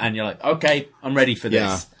promo, and you're like, okay, I'm ready for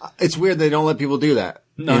this. Yeah. It's weird they don't let people do that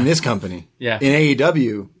in this company. Yeah. In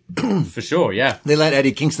AEW... For sure, yeah. They let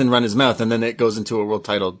Eddie Kingston run his mouth, and then it goes into a world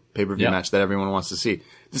title pay-per-view match that everyone wants to see.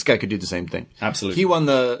 This guy could do the same thing. Absolutely. He won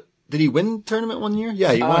did he win the tournament one year?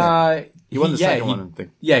 Yeah, he won it. He won the second one, I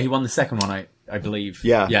think. Yeah, he won the second one, I believe.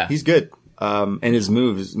 Yeah. He's good. And his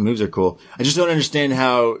moves are cool. I just don't understand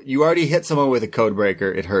how you already hit someone with a code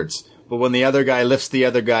breaker, it hurts. But when the other guy lifts the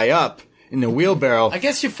other guy up in the wheelbarrow... I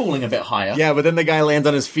guess you're falling a bit higher. Yeah, but then the guy lands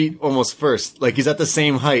on his feet almost first. Like, he's at the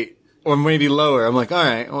same height. Or maybe lower. I'm like, all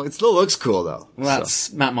right. Well, it still looks cool, though. Well,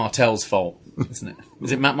 that's Matt Martell's fault, isn't it?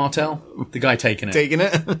 Is it Matt Martell? The guy taking it. Taking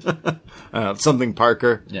it? Something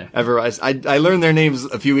Parker. Yeah. I learned their names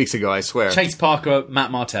a few weeks ago, I swear. Chase Parker, Matt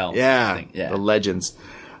Martell. Yeah. I think. Yeah. The legends.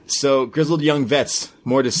 So, Grizzled Young Vets.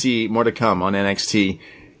 More to see, more to come on NXT.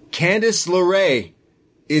 Candice LeRae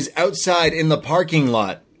is outside in the parking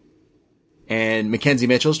lot. And Mackenzie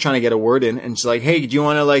Mitchell's trying to get a word in, and she's like, hey, do you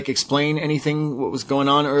want to, explain anything, what was going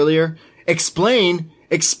on earlier? Explain?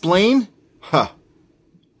 Huh.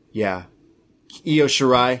 Yeah. Io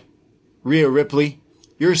Shirai, Rhea Ripley,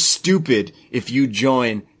 you're stupid if you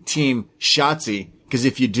join Team Shotzi, because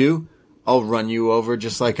if you do, I'll run you over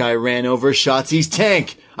just like I ran over Shotzi's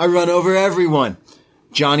tank. I run over everyone.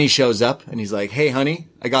 Johnny shows up, and he's like, hey, honey,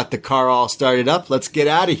 I got the car all started up. Let's get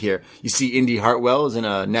out of here. You see Indy Hartwell is in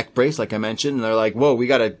a neck brace, like I mentioned, and they're like, whoa, we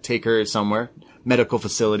got to take her somewhere, medical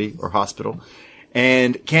facility or hospital.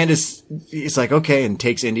 And Candice is like, okay, and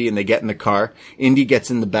takes Indy, and they get in the car. Indy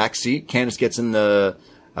gets in the back seat. Candice gets in the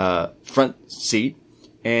front seat.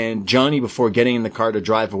 And Johnny, before getting in the car to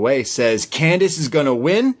drive away, says, Candice is going to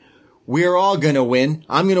win. We're all going to win.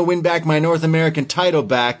 I'm going to win back my North American title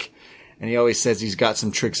back. And he always says he's got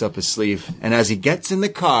some tricks up his sleeve. And as he gets in the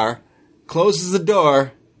car, closes the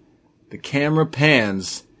door, the camera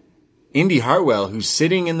pans. Indy Hartwell, who's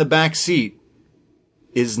sitting in the back seat,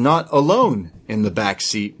 is not alone in the back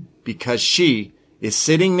seat because she is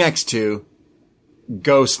sitting next to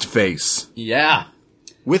Ghostface. Yeah.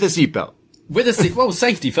 With a seatbelt. Well,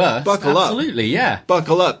 safety first. Buckle up. Absolutely, yeah.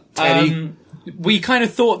 Buckle up, Teddy. We kind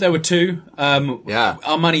of thought there were 2. Yeah.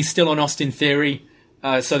 Our money's still on Austin Theory.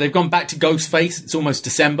 So they've gone back to Ghostface. It's almost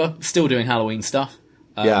December. Still doing Halloween stuff.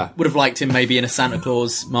 Would have liked him maybe in a Santa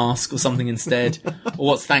Claus mask or something instead. Or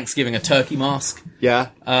what's Thanksgiving, a turkey mask. Yeah.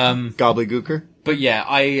 Gobbledygooker. But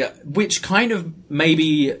yeah, which kind of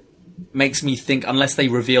maybe makes me think, unless they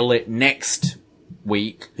reveal it next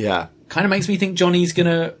week. Yeah. Kind of makes me think Johnny's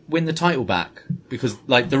gonna win the title back. Because,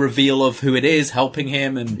 the reveal of who it is helping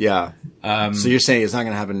him and... Yeah. So you're saying it's not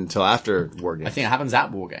going to happen until after War Games? I think it happens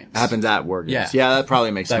at War Games. Happens at War Games. Yeah. Yeah, that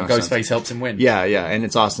probably makes sense. Ghostface helps him win. Yeah, and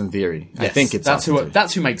it's Austin Theory. Yes, I think it's Austin Theory.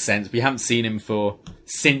 That's who makes sense. We haven't seen him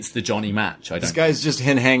since the Johnny match. This guy's just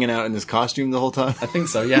hanging out in this costume the whole time? I think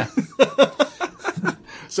so, yeah.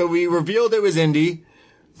 So we revealed it was Indy,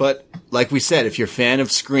 but like we said, if you're a fan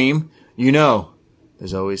of Scream, you know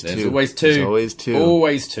there's always 2. There's always 2. There's always 2.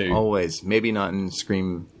 Always 2. Always. Maybe not in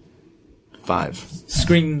Scream 5.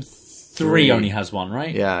 Scream 3 only has 1,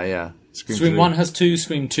 right? Yeah. Scream 1 has 2,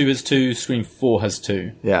 Scream 2 has 2, Scream 4 has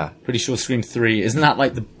 2. Yeah. Pretty sure Scream 3... Isn't that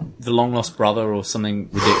like the long lost brother or something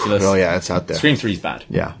ridiculous? Oh, yeah, it's out there. Scream 3's bad.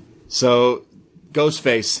 Yeah. So,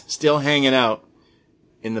 Ghostface still hanging out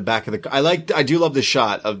in the back of the car. I do love the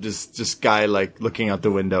shot of this guy, looking out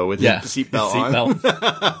the window with his seatbelt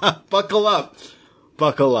on.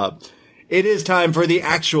 Buckle up. It is time for the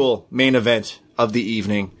actual main event of the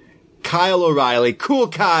evening. Kyle O'Reilly, Cool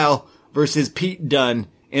Kyle, versus Pete Dunne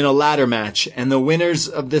in a ladder match. And the winner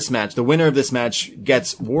of this match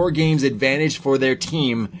gets War Games advantage for their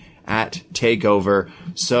team at TakeOver.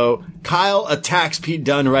 So Kyle attacks Pete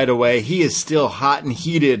Dunne right away. He is still hot and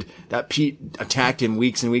heated that Pete attacked him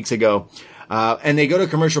weeks and weeks ago. And they go to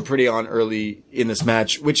commercial pretty on early in this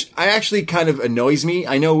match, which I actually kind of annoys me.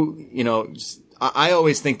 I know, I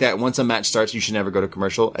always think that once a match starts, you should never go to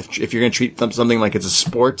commercial. If you're going to treat something like it's a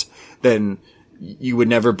sport, then you would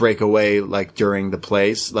never break away during the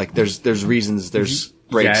plays. There's reasons, there's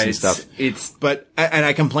breaks and stuff. And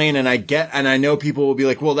I complain and I know people will be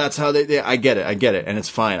like, well, that's how I get it. And it's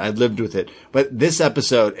fine. I lived with it. But this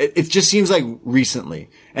episode, it just seems like recently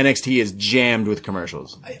NXT is jammed with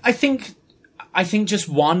commercials. I think just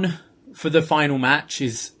one for the final match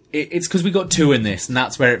is it's because we got 2 in this, and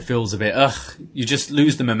that's where it feels a bit, you just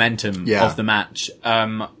lose the momentum of the match.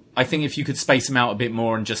 I think if you could space them out a bit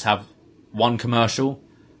more and just have 1 commercial,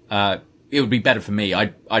 it would be better for me.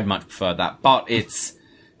 I'd much prefer that. But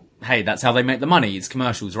hey, that's how they make the money. It's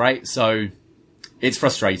commercials, right? So it's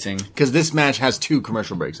frustrating. Because this match has 2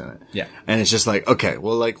 commercial breaks in it. Yeah. And it's just like, okay,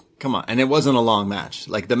 well, like, come on. And it wasn't a long match.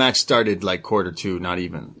 Like, the match started like quarter 2, not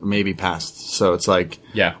even, maybe past. So it's like,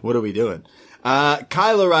 what are we doing?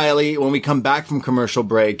 Kyle O'Reilly, when we come back from commercial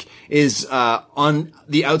break, is on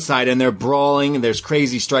the outside and they're brawling and there's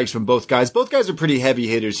crazy strikes from both guys. Both guys are pretty heavy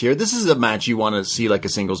hitters here. This is a match you want to see like a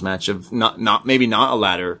singles match of maybe not a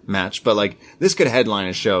ladder match, but like this could headline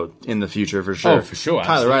a show in the future for sure. Oh, for sure.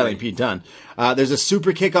 Kyle O'Reilly and Pete Dunne. There's a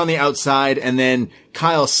super kick on the outside and then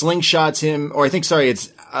Kyle slingshots him, or it's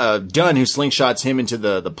Dunne who slingshots him into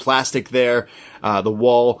the plastic there. The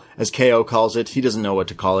wall, as KO calls it. He doesn't know what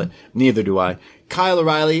to call it. Neither do I. Kyle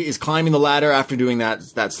O'Reilly is climbing the ladder after doing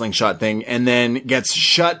that slingshot thing and then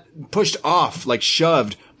gets pushed off, like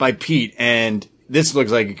shoved by Pete. And this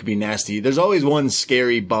looks like it could be nasty. There's always one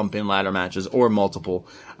scary bump in ladder matches or multiple.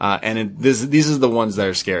 These are the ones that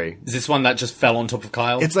are scary. Is this one that just fell on top of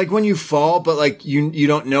Kyle? It's like when you fall, but like you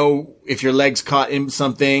don't know if your leg's caught in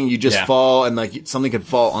something. You just fall and like something could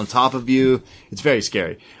fall on top of you. It's very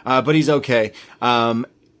scary. But he's okay.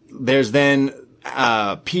 There's then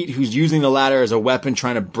Pete who's using the ladder as a weapon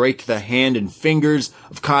trying to break the hand and fingers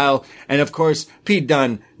of Kyle. And of course, Pete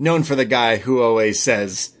Dunne, known for the guy who always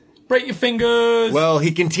says, break your fingers. Well,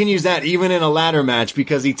 he continues that even in a ladder match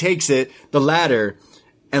because he takes the ladder,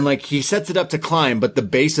 and like he sets it up to climb, but the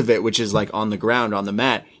base of it, which is like on the ground, on the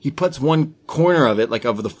mat, he puts one corner of it, like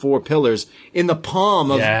of the 4 pillars, in the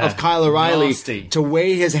palm of Kyle O'Reilly to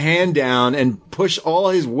weigh his hand down and push all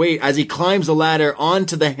his weight as he climbs the ladder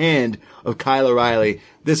onto the hand of Kyle O'Reilly.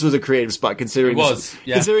 This was a creative spot considering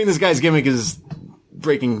this guy's gimmick is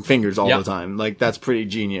breaking fingers all the time. Like, that's pretty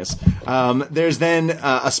genius. There's then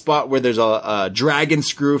a spot where there's a dragon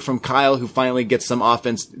screw from Kyle who finally gets some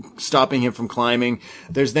offense, stopping him from climbing.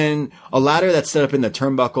 There's then a ladder that's set up in the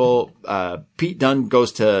turnbuckle. Pete Dunne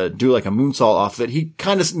goes to do like a moonsault off of it. He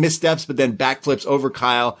kind of missteps, but then backflips over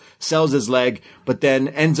Kyle, sells his leg, but then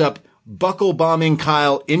ends up buckle bombing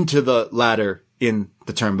Kyle into the ladder in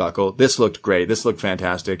the turnbuckle. This looked great. This looked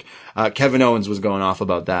fantastic. Kevin Owens was going off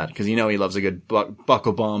about that because he loves a good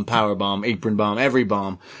buckle bomb, power bomb, apron bomb, every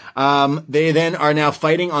bomb. They then are now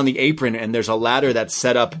fighting on the apron and there's a ladder that's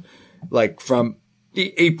set up like from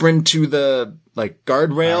the apron to the like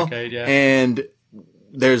guardrail. Arcade, yeah. And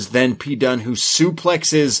there's then Pete Dunne who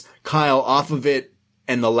suplexes Kyle off of it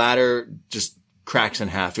and the ladder just cracks in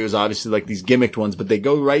half. It was obviously like these gimmicked ones, but they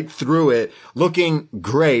go right through it looking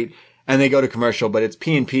great. And they go to commercial, but it's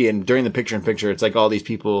P&P, and during the picture-in-picture, it's like all these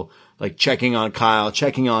people like checking on Kyle,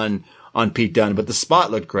 checking on Pete Dunne. But the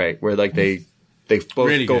spot looked great, where like they both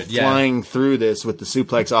really go flying through this with the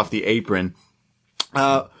suplex off the apron.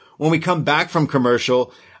 When we come back from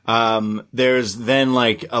commercial, there's then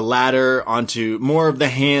like a ladder onto more of the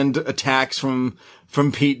hand attacks from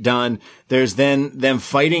Pete Dunne. There's then them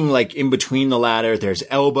fighting like in between the ladder. There's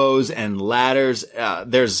elbows and ladders.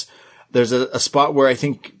 There's a spot where I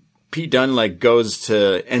think Pete Dunne like goes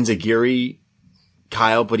to enziguri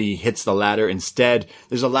Kyle, but he hits the ladder instead.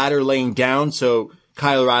 There's a ladder laying down, so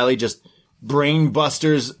Kyle O'Reilly just brain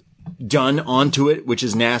busters Dunne onto it, which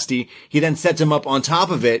is nasty. He then sets him up on top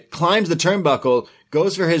of it, climbs the turnbuckle,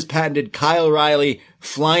 goes for his patented Kyle O'Reilly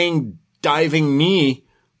flying diving knee,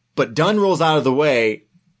 but Dunne rolls out of the way,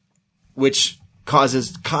 which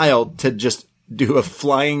causes Kyle to just do a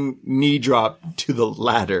flying knee drop to the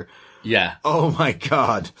ladder. Yeah. Oh my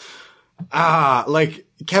God. Like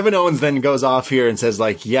Kevin Owens then goes off here and says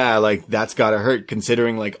like, yeah, like that's gotta hurt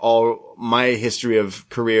considering like all my history of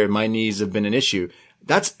career, my knees have been an issue.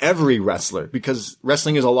 That's every wrestler because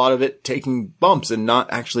wrestling is a lot of it taking bumps and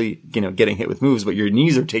not actually, getting hit with moves, but your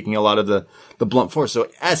knees are taking a lot of the blunt force. So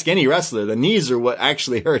ask any wrestler, the knees are what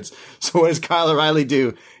actually hurts. So what does Kyle O'Reilly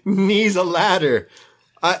do? Knees a ladder.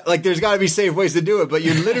 Like there's gotta be safe ways to do it, but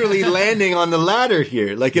you're literally landing on the ladder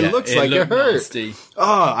here. Like it looks like it hurt. Nasty.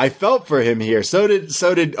 Oh, I felt for him here. So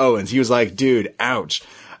did Owens. He was like, dude, ouch.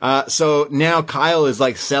 So now Kyle is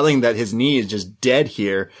like selling that his knee is just dead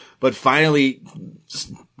here, but finally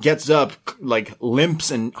gets up, like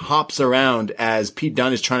limps and hops around as Pete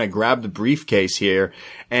Dunne is trying to grab the briefcase here.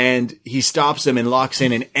 And he stops him and locks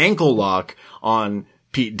in an ankle lock on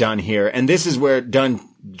Pete Dunne here. And this is where Dunne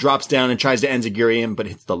drops down and tries to enziguri him, but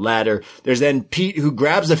hits the ladder. There's then Pete who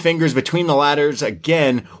grabs the fingers between the ladders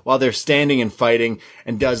again while they're standing and fighting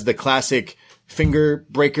and does the classic finger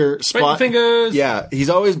breaker spot. Break the fingers! Yeah, he's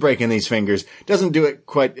always breaking these fingers. Doesn't do it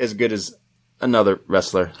quite as good as another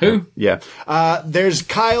wrestler. Who? Yeah. There's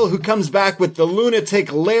Kyle, who comes back with the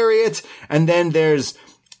lunatic lariat, and then there's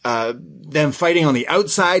them fighting on the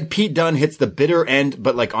outside. Pete Dunne hits the bitter end,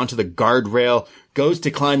 but like onto the guardrail, goes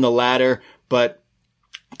to climb the ladder, but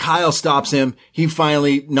Kyle stops him. He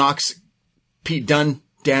finally knocks Pete Dunne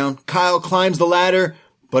down. Kyle climbs the ladder,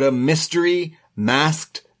 but a mystery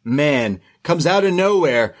masked man comes out of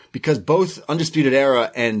nowhere because both Undisputed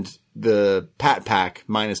Era and the Pat Pack,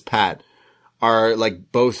 minus Pat, are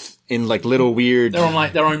like both in like little weird... They're on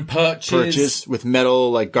like their own perches with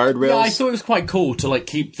metal like guardrails. Yeah, I thought it was quite cool to like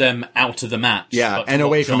keep them out of the match. Yeah, and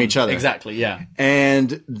away from each other. Exactly, yeah.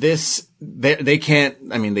 And this, they can't,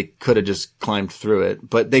 I mean, they could have just climbed through it,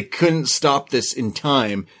 but they couldn't stop this in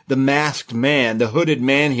time. The masked man, the hooded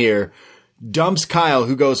man here, dumps Kyle,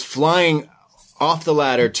 who goes flying off the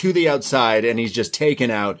ladder to the outside, and he's just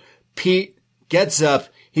taken out. Pete gets up,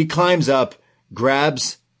 he climbs up,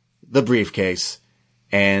 grabs the briefcase,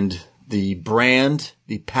 and the brand,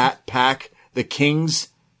 the Pat Pack, the Kings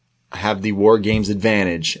have the War Games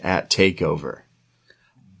advantage at TakeOver.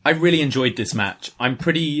 I really enjoyed this match. I'm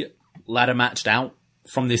pretty ladder matched out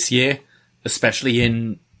from this year, especially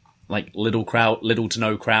in like little to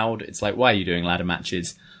no crowd. It's like, why are you doing ladder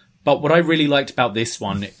matches? But what I really liked about this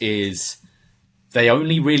one is they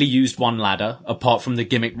only really used one ladder, apart from the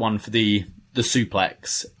gimmick one for the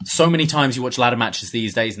suplex. So many times you watch ladder matches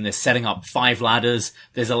these days and they're setting up 5 ladders.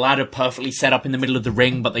 There's a ladder perfectly set up in the middle of the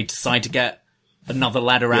ring, but they decide to get another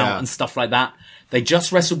ladder out and stuff like that. They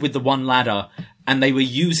just wrestled with the one ladder and they were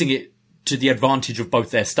using it to the advantage of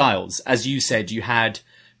both their styles. As you said, you had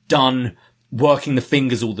Dunn working the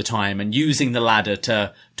fingers all the time and using the ladder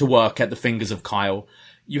to work at the fingers of Kyle.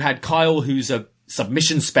 You had Kyle, who's a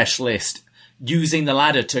submission specialist, using the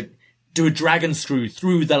ladder to do a dragon screw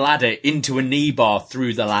through the ladder into a knee bar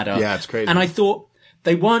through the ladder. Yeah, it's crazy. And I thought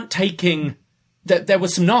they weren't taking... There were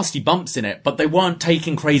some nasty bumps in it, but they weren't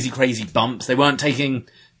taking crazy bumps. They weren't taking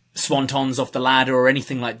swantons off the ladder or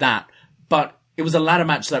anything like that. But it was a ladder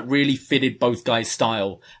match that really fitted both guys'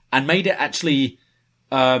 style and made it actually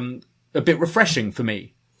a bit refreshing for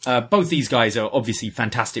me. Both these guys are obviously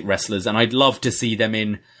fantastic wrestlers, and I'd love to see them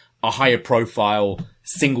in a higher profile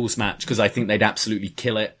singles match because I think they'd absolutely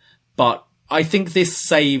kill it. But I think this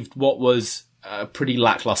saved what was a pretty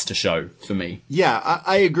lackluster show for me. Yeah,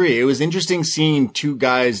 I agree. It was interesting seeing two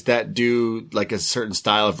guys that do like a certain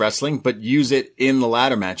style of wrestling, but use it in the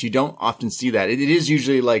ladder match. You don't often see that. It is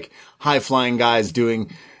usually like high flying guys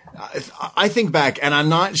doing... I think back, and I'm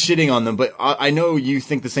not shitting on them, but I know you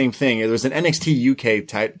think the same thing. There was an NXT UK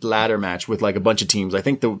type ladder match with like a bunch of teams. I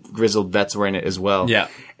think the Grizzled Vets were in it as well. Yeah.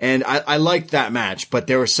 And I liked that match, but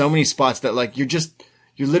there were so many spots that like you're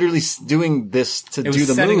literally doing this to do the moves. It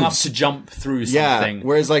was setting up to jump through something. Yeah,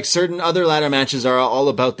 whereas like certain other ladder matches are all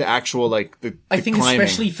about the actual like the I think climbing.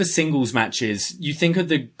 Especially for singles matches, you think of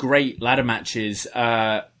the great ladder matches,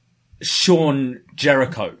 Shawn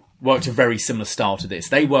Jericho worked a very similar style to this.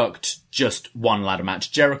 They worked just one ladder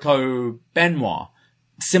match. Jericho Benoit,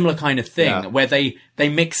 similar kind of thing, where they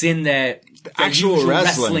mix in their actual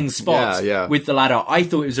wrestling spots with the ladder. I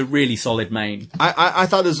thought it was a really solid main. I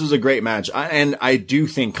thought this was a great match. And I do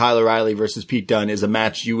think Kyle O'Reilly versus Pete Dunne is a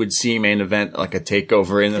match you would see main event like a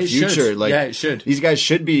TakeOver in the future. Like, yeah, it should. These guys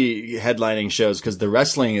should be headlining shows because the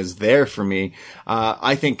wrestling is there for me.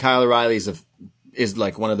 I think Kyle O'Reilly is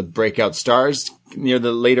like one of the breakout stars near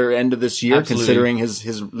the later end of this year, Absolutely. Considering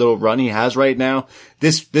his little run he has right now.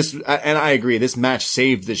 This, and I agree, this match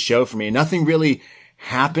saved the show for me. Nothing really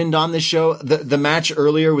happened on the show. The match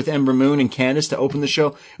earlier with Ember Moon and Candice to open the show,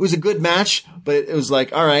 it was a good match, but it was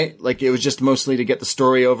like, all right, like it was just mostly to get the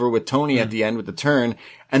story over with Tony at the end with the turn.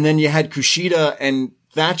 And then you had Kushida and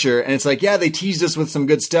Thatcher, and it's like, yeah, they teased us with some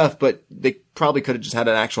good stuff, but they probably could have just had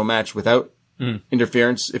an actual match without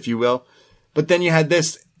interference, if you will. But then you had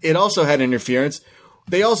this, it also had interference.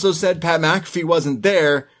 They also said Pat McAfee wasn't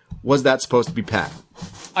there. Was that supposed to be Pat?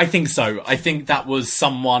 I think so. I think that was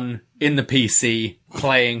someone in the PC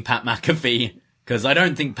playing Pat McAfee, because I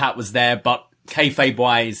don't think Pat was there, but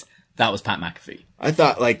kayfabe-wise, that was Pat McAfee. I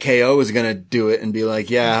thought like KO was going to do it and be like,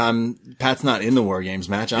 yeah, Pat's not in the War Games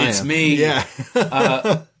match. It's me. Yeah.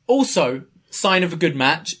 Also, sign of a good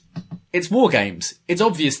match, it's War Games. It's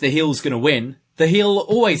obvious the heel's going to win. The heel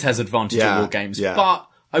always has advantage at War Games, but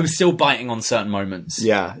I was still biting on certain moments.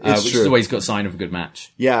 Yeah, it's which true. is always got a sign of a good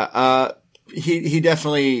match. Yeah, he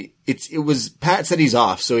definitely, it was, Pat said he's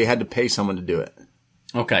off, so he had to pay someone to do it.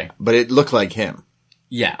 Okay. But it looked like him.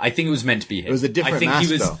 Yeah, I think it was meant to be him. It was a different mask,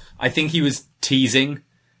 though. I think he was teasing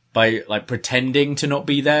by like pretending to not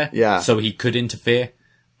be there. Yeah. So he could interfere.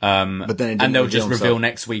 But then it didn't and they'll just himself. reveal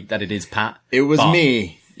next week that it is Pat. It was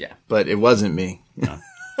me. Yeah. But it wasn't me. No.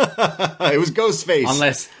 It was Ghostface.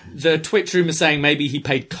 Unless the Twitch room is saying maybe he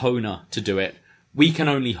paid Kona to do it. We can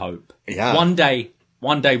only hope. Yeah. One day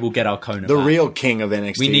we'll get our Kona the back. real king of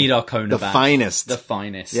NXT. We need our Kona back. The finest. The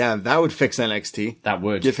finest. Yeah, that would fix NXT. That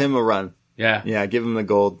would. Give him a run. Yeah. Yeah, give him the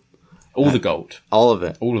gold. All the gold. All of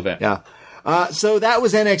it. All of it. Yeah. So that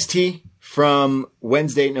was NXT from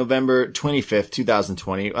Wednesday, November 25th,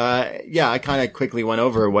 2020. I kind of quickly went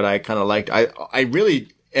over what I kind of liked. I really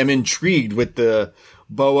am intrigued with the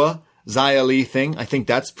Boa Xia Li thing. I think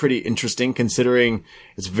that's pretty interesting considering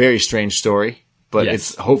it's a very strange story, but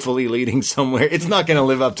it's hopefully leading somewhere. It's not going to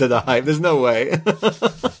live up to the hype. There's no way.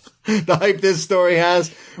 The hype this story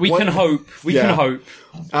has. We can hope. We can hope.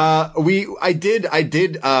 I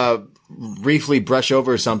did briefly brush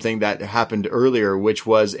over something that happened earlier, which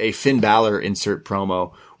was a Finn Balor insert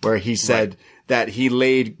promo where he said that he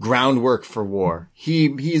laid groundwork for war.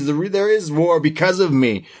 There is war because of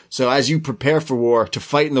me. So as you prepare for war, to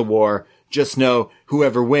fight in the war, just know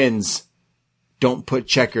whoever wins, don't put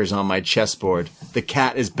checkers on my chessboard. The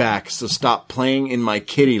cat is back, so stop playing in my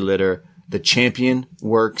kitty litter. The champion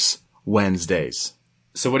works Wednesdays.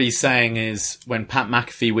 So what he's saying is when Pat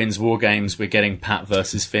McAfee wins War Games, we're getting Pat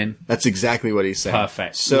versus Finn. That's exactly what he's saying.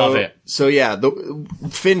 Perfect. So, Love it. So yeah,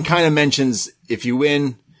 Finn kind of mentions if you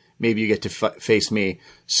win, maybe you get to face me.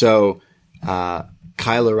 So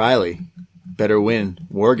Kyle O'Reilly better win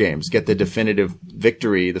War Games, get the definitive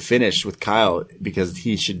victory, the finish with Kyle, because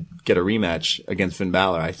he should get a rematch against Finn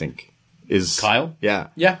Balor, I think. Is Kyle? Yeah.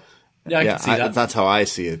 Yeah. Yeah, I can see that. That's how I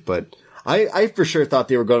see it, but I for sure thought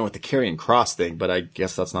they were going with the Karrion Kross thing, but I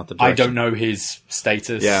guess that's not the direction. I don't know his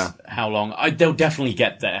status. Yeah. How long? They'll definitely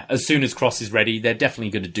get there. As soon as Cross is ready, they're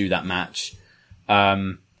definitely going to do that match.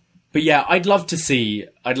 But yeah, I'd love to see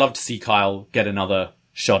Kyle get another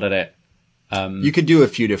shot at it. You could do a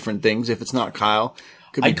few different things if it's not Kyle.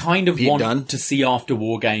 I kind of want to see after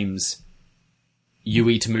War Games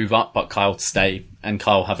Yui to move up, but Kyle to stay, and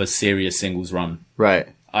Kyle have a serious singles run. Right.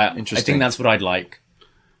 Interesting. I think that's what I'd like.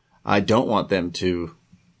 I don't want them to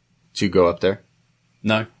go up there.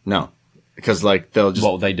 No. Because they'll just...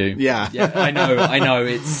 Well, they do. Yeah. I know.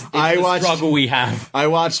 It's the struggle we have. I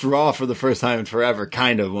watched Raw for the first time in forever,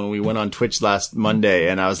 kind of, when we went on Twitch last Monday,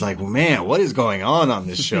 and I was like, man, what is going on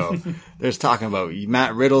this show? There's talking about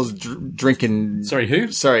Matt Riddle's drinking... Sorry,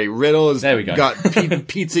 who? Sorry, Riddle's there we go. Got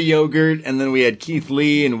pizza yogurt, and then we had Keith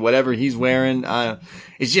Lee and whatever he's wearing.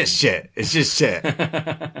 It's just shit. It's shit.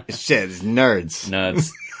 It's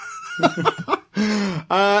nerds.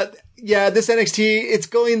 Yeah, this NXT, it's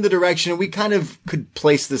going the direction. We kind of could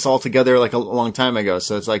place this all together like a long time ago.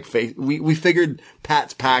 So it's like, we figured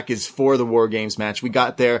Pat's pack is for the War Games match. We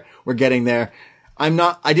got there. We're getting there. I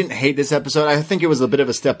didn't hate this episode. I think it was a bit of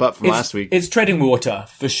a step up from last week. It's treading water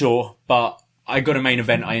for sure, but I got a main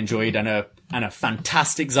event I enjoyed and a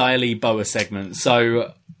fantastic Xia Li Boa segment.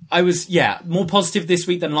 So I was, more positive this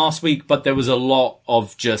week than last week, but there was a lot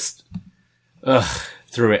of just,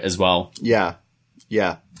 through it as well. Yeah.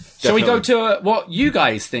 Shall we go to what you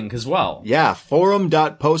guys think as well? Yeah,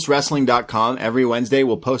 forum.postwrestling.com. Every Wednesday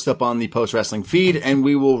we'll post up on the Post Wrestling feed, and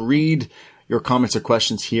we will read your comments or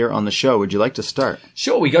questions here on the show. Would you like to start?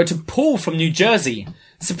 Sure, we go to Paul from New Jersey.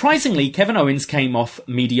 Surprisingly, Kevin Owens came off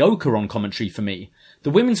mediocre on commentary for me.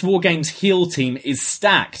 The Women's War Games heel team is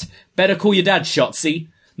stacked. Better call your dad, Shotzi.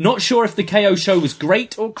 Not sure if the KO show was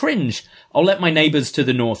great or cringe. I'll let my neighbours to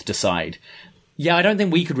the north decide. Yeah, I don't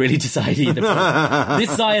think we could really decide either.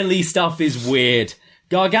 This Xia Li stuff is weird.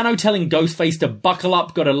 Gargano telling Ghostface to buckle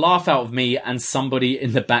up got a laugh out of me and somebody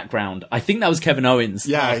in the background. I think that was Kevin Owens.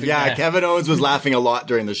 Yeah. Kevin Owens was laughing a lot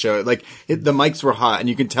during the show. Like, the mics were hot, and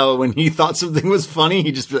you can tell when he thought something was funny,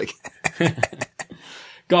 he'd just be like...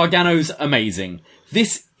 Gargano's amazing.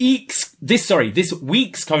 This week's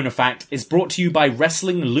Kona Fact is brought to you by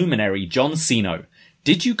wrestling luminary John Cena.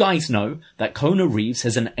 Did you guys know that Kona Reeves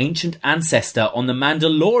has an ancient ancestor on The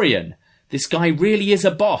Mandalorian? This guy really is a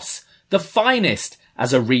boss. The finest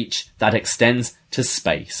as a reach that extends to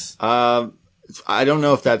space. I don't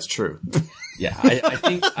know if that's true. Yeah,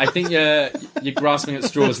 I think you're grasping at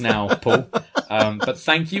straws now, Paul. But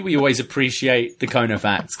thank you. We always appreciate the Kona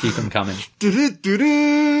Facts. Keep them coming.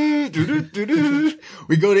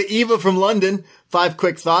 We go to Eva from London. 5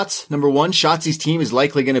 quick thoughts. Number 1, Shotzi's team is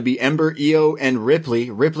likely going to be Ember, Io, and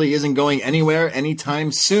Ripley. Ripley isn't going anywhere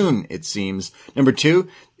anytime soon, it seems. Number 2,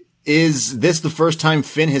 is this the first time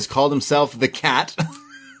Finn has called himself the Cat?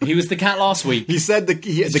 He was the cat last week. He said the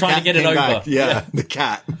trying cat to get it came over. Back. Yeah, the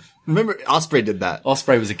cat. Remember, Osprey did that.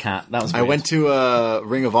 Osprey was a cat. That was weird. I went to a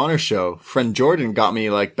Ring of Honor show. Friend Jordan got me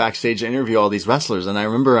like backstage to interview all these wrestlers. And I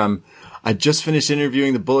remember I just finished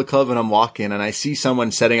interviewing the Bullet Club and I'm walking and I see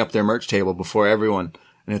someone setting up their merch table before everyone.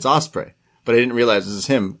 And it's Osprey. But I didn't realize it was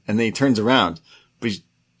him. And then he turns around. But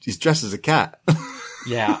he's dressed as a cat.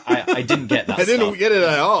 Yeah, I didn't get that I didn't get it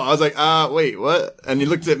at all. I was like, wait, what? And he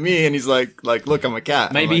looked at me and he's like, look, I'm a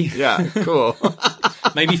cat. Maybe. Like, yeah, cool.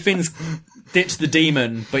 Maybe Finn's ditched the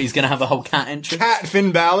demon, but he's going to have the whole cat entrance. Cat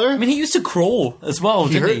Finn Balor? I mean, he used to crawl as well,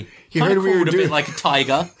 didn't he? He heard we were a bit like a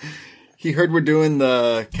tiger. He heard we're doing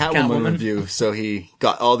the Catwoman review, so he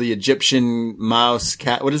got all the Egyptian mouse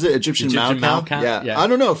cat. What is it? Egyptian Mao cat? Yeah. I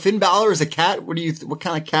don't know. Finn Balor is a cat? What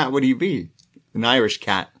kind of cat would he be? An Irish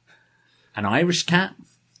cat. An Irish cat?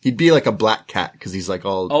 He'd be like a black cat, because he's like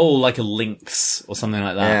all... Oh, like a lynx or something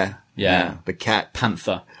like that. Yeah. The cat.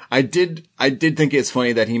 Panther. I did think it's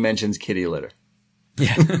funny that he mentions kitty litter.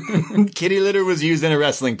 Yeah. Kitty litter was used in a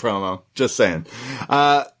wrestling promo. Just saying.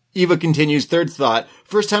 Eva continues, third thought.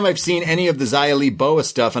 First time I've seen any of the Xia Li Boa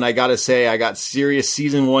stuff, and I gotta say, I got serious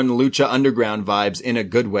season 1 Lucha Underground vibes in a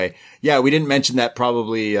good way. Yeah, we didn't mention that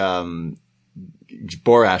probably,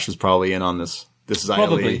 Borash was probably in on this Xia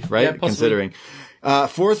Li, right? Yeah, considering.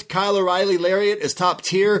 Fourth, Kyle O'Reilly Lariat is top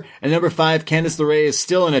tier. And number 5, Candice LeRae is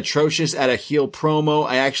still an atrocious at a heel promo.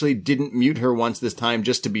 I actually didn't mute her once this time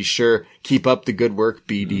just to be sure. Keep up the good work,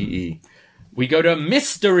 BDE. We go to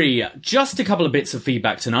Mystery. Just a couple of bits of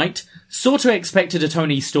feedback tonight. Sort of expected a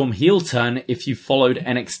Toni Storm heel turn if you followed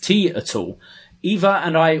NXT at all. Eva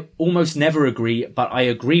and I almost never agree, but I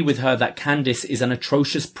agree with her that Candice is an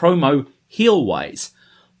atrocious promo heel-wise.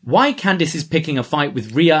 Why Candice is picking a fight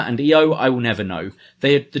with Rhea and Io, I will never know.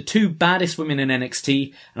 They are the 2 baddest women in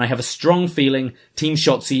NXT, and I have a strong feeling Team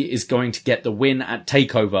Shotzi is going to get the win at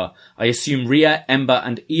TakeOver. I assume Rhea, Ember,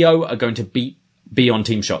 and Io are going to be on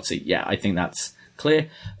Team Shotzi. Yeah, I think that's clear.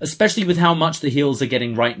 Especially with how much the heels are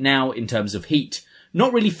getting right now in terms of heat.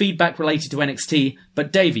 Not really feedback related to NXT,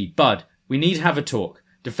 but Davey, Bud, we need to have a talk.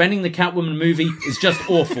 Defending the Catwoman movie is just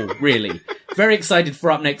awful, really. Very excited for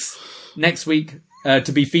up next week.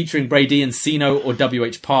 To be featuring Brady and Ceno or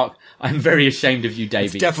WH Park. I'm very ashamed of you,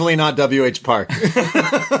 Davey. It's definitely not WH Park.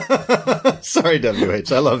 Sorry,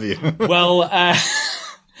 WH. I love you. Well,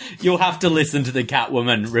 you'll have to listen to the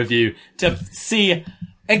Catwoman review to see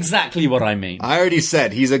exactly what I mean. I already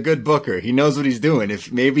said he's a good booker. He knows what he's doing.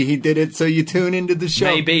 If maybe he did it so you tune into the show.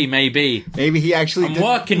 Maybe. Maybe he actually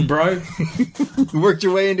working, bro. Worked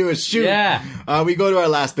your way into a shoot. Yeah. We go to our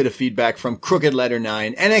last bit of feedback from Crooked Letter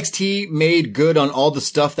 9. NXT made good on all the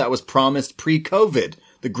stuff that was promised pre-COVID.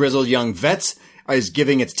 The grizzled young vets is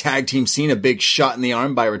giving its tag team scene a big shot in the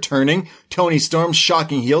arm by returning. Toni Storm's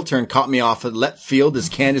shocking heel turn caught me off at left field as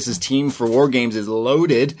Candice's team for War Games is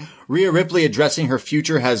loaded. Rhea Ripley addressing her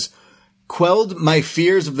future has quelled my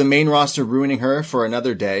fears of the main roster ruining her for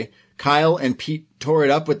another day. Kyle and Pete tore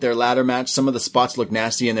it up with their ladder match. Some of the spots looked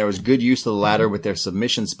nasty and there was good use of the ladder with their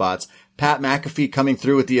submission spots. Pat McAfee coming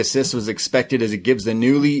through with the assist was expected as it gives the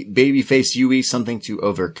newly babyface Yui something to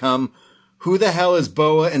overcome. Who the hell is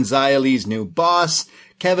Boa and Xia Li's new boss?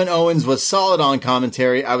 Kevin Owens was solid on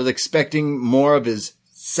commentary. I was expecting more of his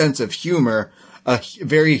sense of humor. A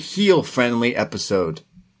very heel-friendly episode.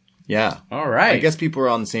 Yeah. All right. I guess people are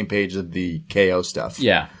on the same page of the KO stuff.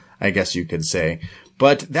 Yeah. I guess you could say.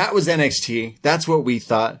 But that was NXT. That's what we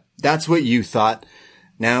thought. That's what you thought.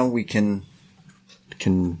 Now we can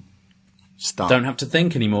stop. Don't have to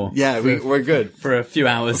think anymore. Yeah, we're good. For a few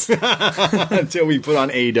hours. Until we put on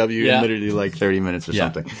AEW in literally like 30 minutes or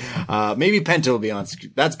something. Maybe Penta will be on.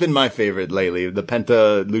 That's been my favorite lately. The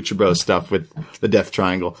Penta Lucha Bros stuff with the Death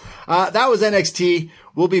Triangle. That was NXT.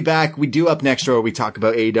 We'll be back. We do Up Next, where we talk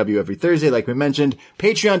about AEW every Thursday, like we mentioned.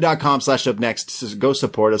 Patreon.com/UpNext. Go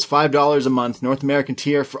support us. $5 a month. North American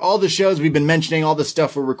tier for all the shows we've been mentioning, all the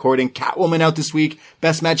stuff we're recording. Catwoman out this week.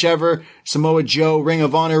 Best match ever. Samoa Joe Ring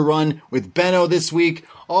of Honor run with Benno this week.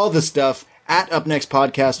 All the stuff at UpNext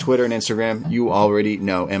Podcast, Twitter and Instagram. You already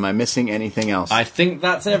know. Am I missing anything else? I think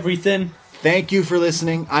that's everything. Thank you for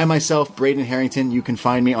listening. I myself, Braden Harrington. You can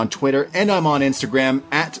find me on Twitter and I'm on Instagram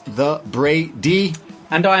at TheBrady.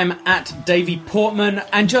 And I am at Davey Portman.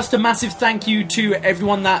 And just a massive thank you to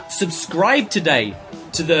everyone that subscribed today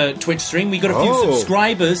to the Twitch stream. We got a few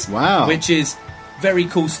subscribers, wow, which is very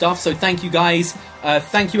cool stuff. So thank you guys.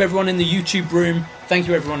 Thank you everyone in the YouTube room. Thank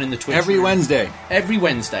you everyone in the Twitch room. Wednesday. Every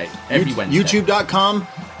Wednesday.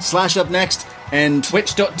 YouTube.com/UpNext and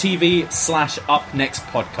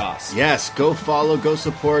Twitch.tv/UpNextPodcast. Yes, go follow, go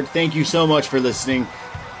support. Thank you so much for listening.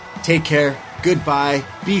 Take care. Goodbye.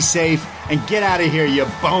 Be safe. And get out of here, you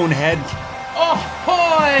bonehead.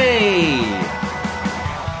 Ahoy!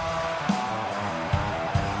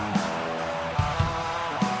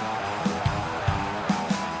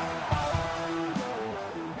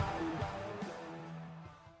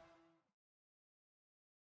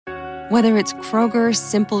 Whether it's Kroger's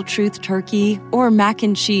Simple Truth Turkey or mac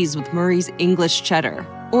and cheese with Murray's English Cheddar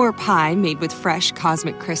or pie made with fresh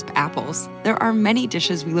Cosmic Crisp apples, there are many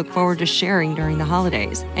dishes we look forward to sharing during the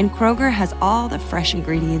holidays. And Kroger has all the fresh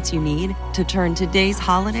ingredients you need to turn today's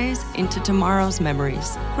holidays into tomorrow's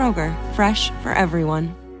memories. Kroger, fresh for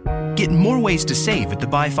everyone. Get more ways to save at the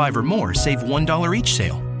Buy 5 or More Save $1 each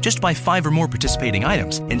sale. Just buy 5 or more participating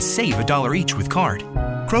items and save $1 each with card.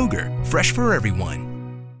 Kroger, fresh for everyone.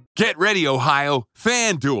 Get ready, Ohio.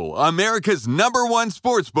 FanDuel, America's #1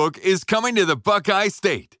 sportsbook, is coming to the Buckeye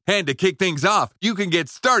State. And to kick things off, you can get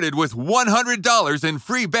started with $100 in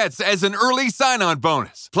free bets as an early sign-on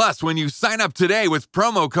bonus. Plus, when you sign up today with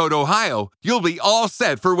promo code OHIO, you'll be all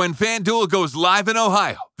set for when FanDuel goes live in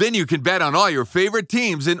Ohio. Then you can bet on all your favorite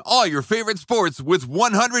teams in all your favorite sports with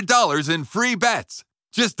 $100 in free bets.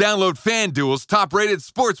 Just download FanDuel's top-rated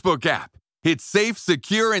sportsbook app. It's safe,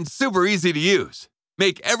 secure, and super easy to use.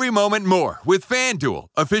 Make every moment more with FanDuel,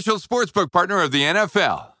 official sportsbook partner of the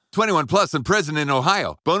NFL. 21 plus and present in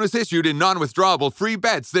Ohio. Bonus issued in non-withdrawable free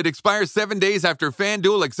bets that expire 7 days after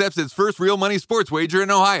FanDuel accepts its first real money sports wager in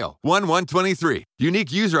Ohio. 1/1/23.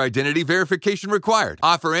 Unique user identity verification required.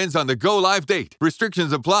 Offer ends on the go-live date.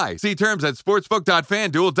 Restrictions apply. See terms at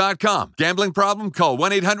sportsbook.fanduel.com. Gambling problem? Call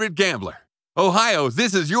 1-800-GAMBLER. Ohio,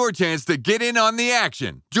 this is your chance to get in on the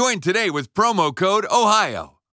action. Join today with promo code OHIO.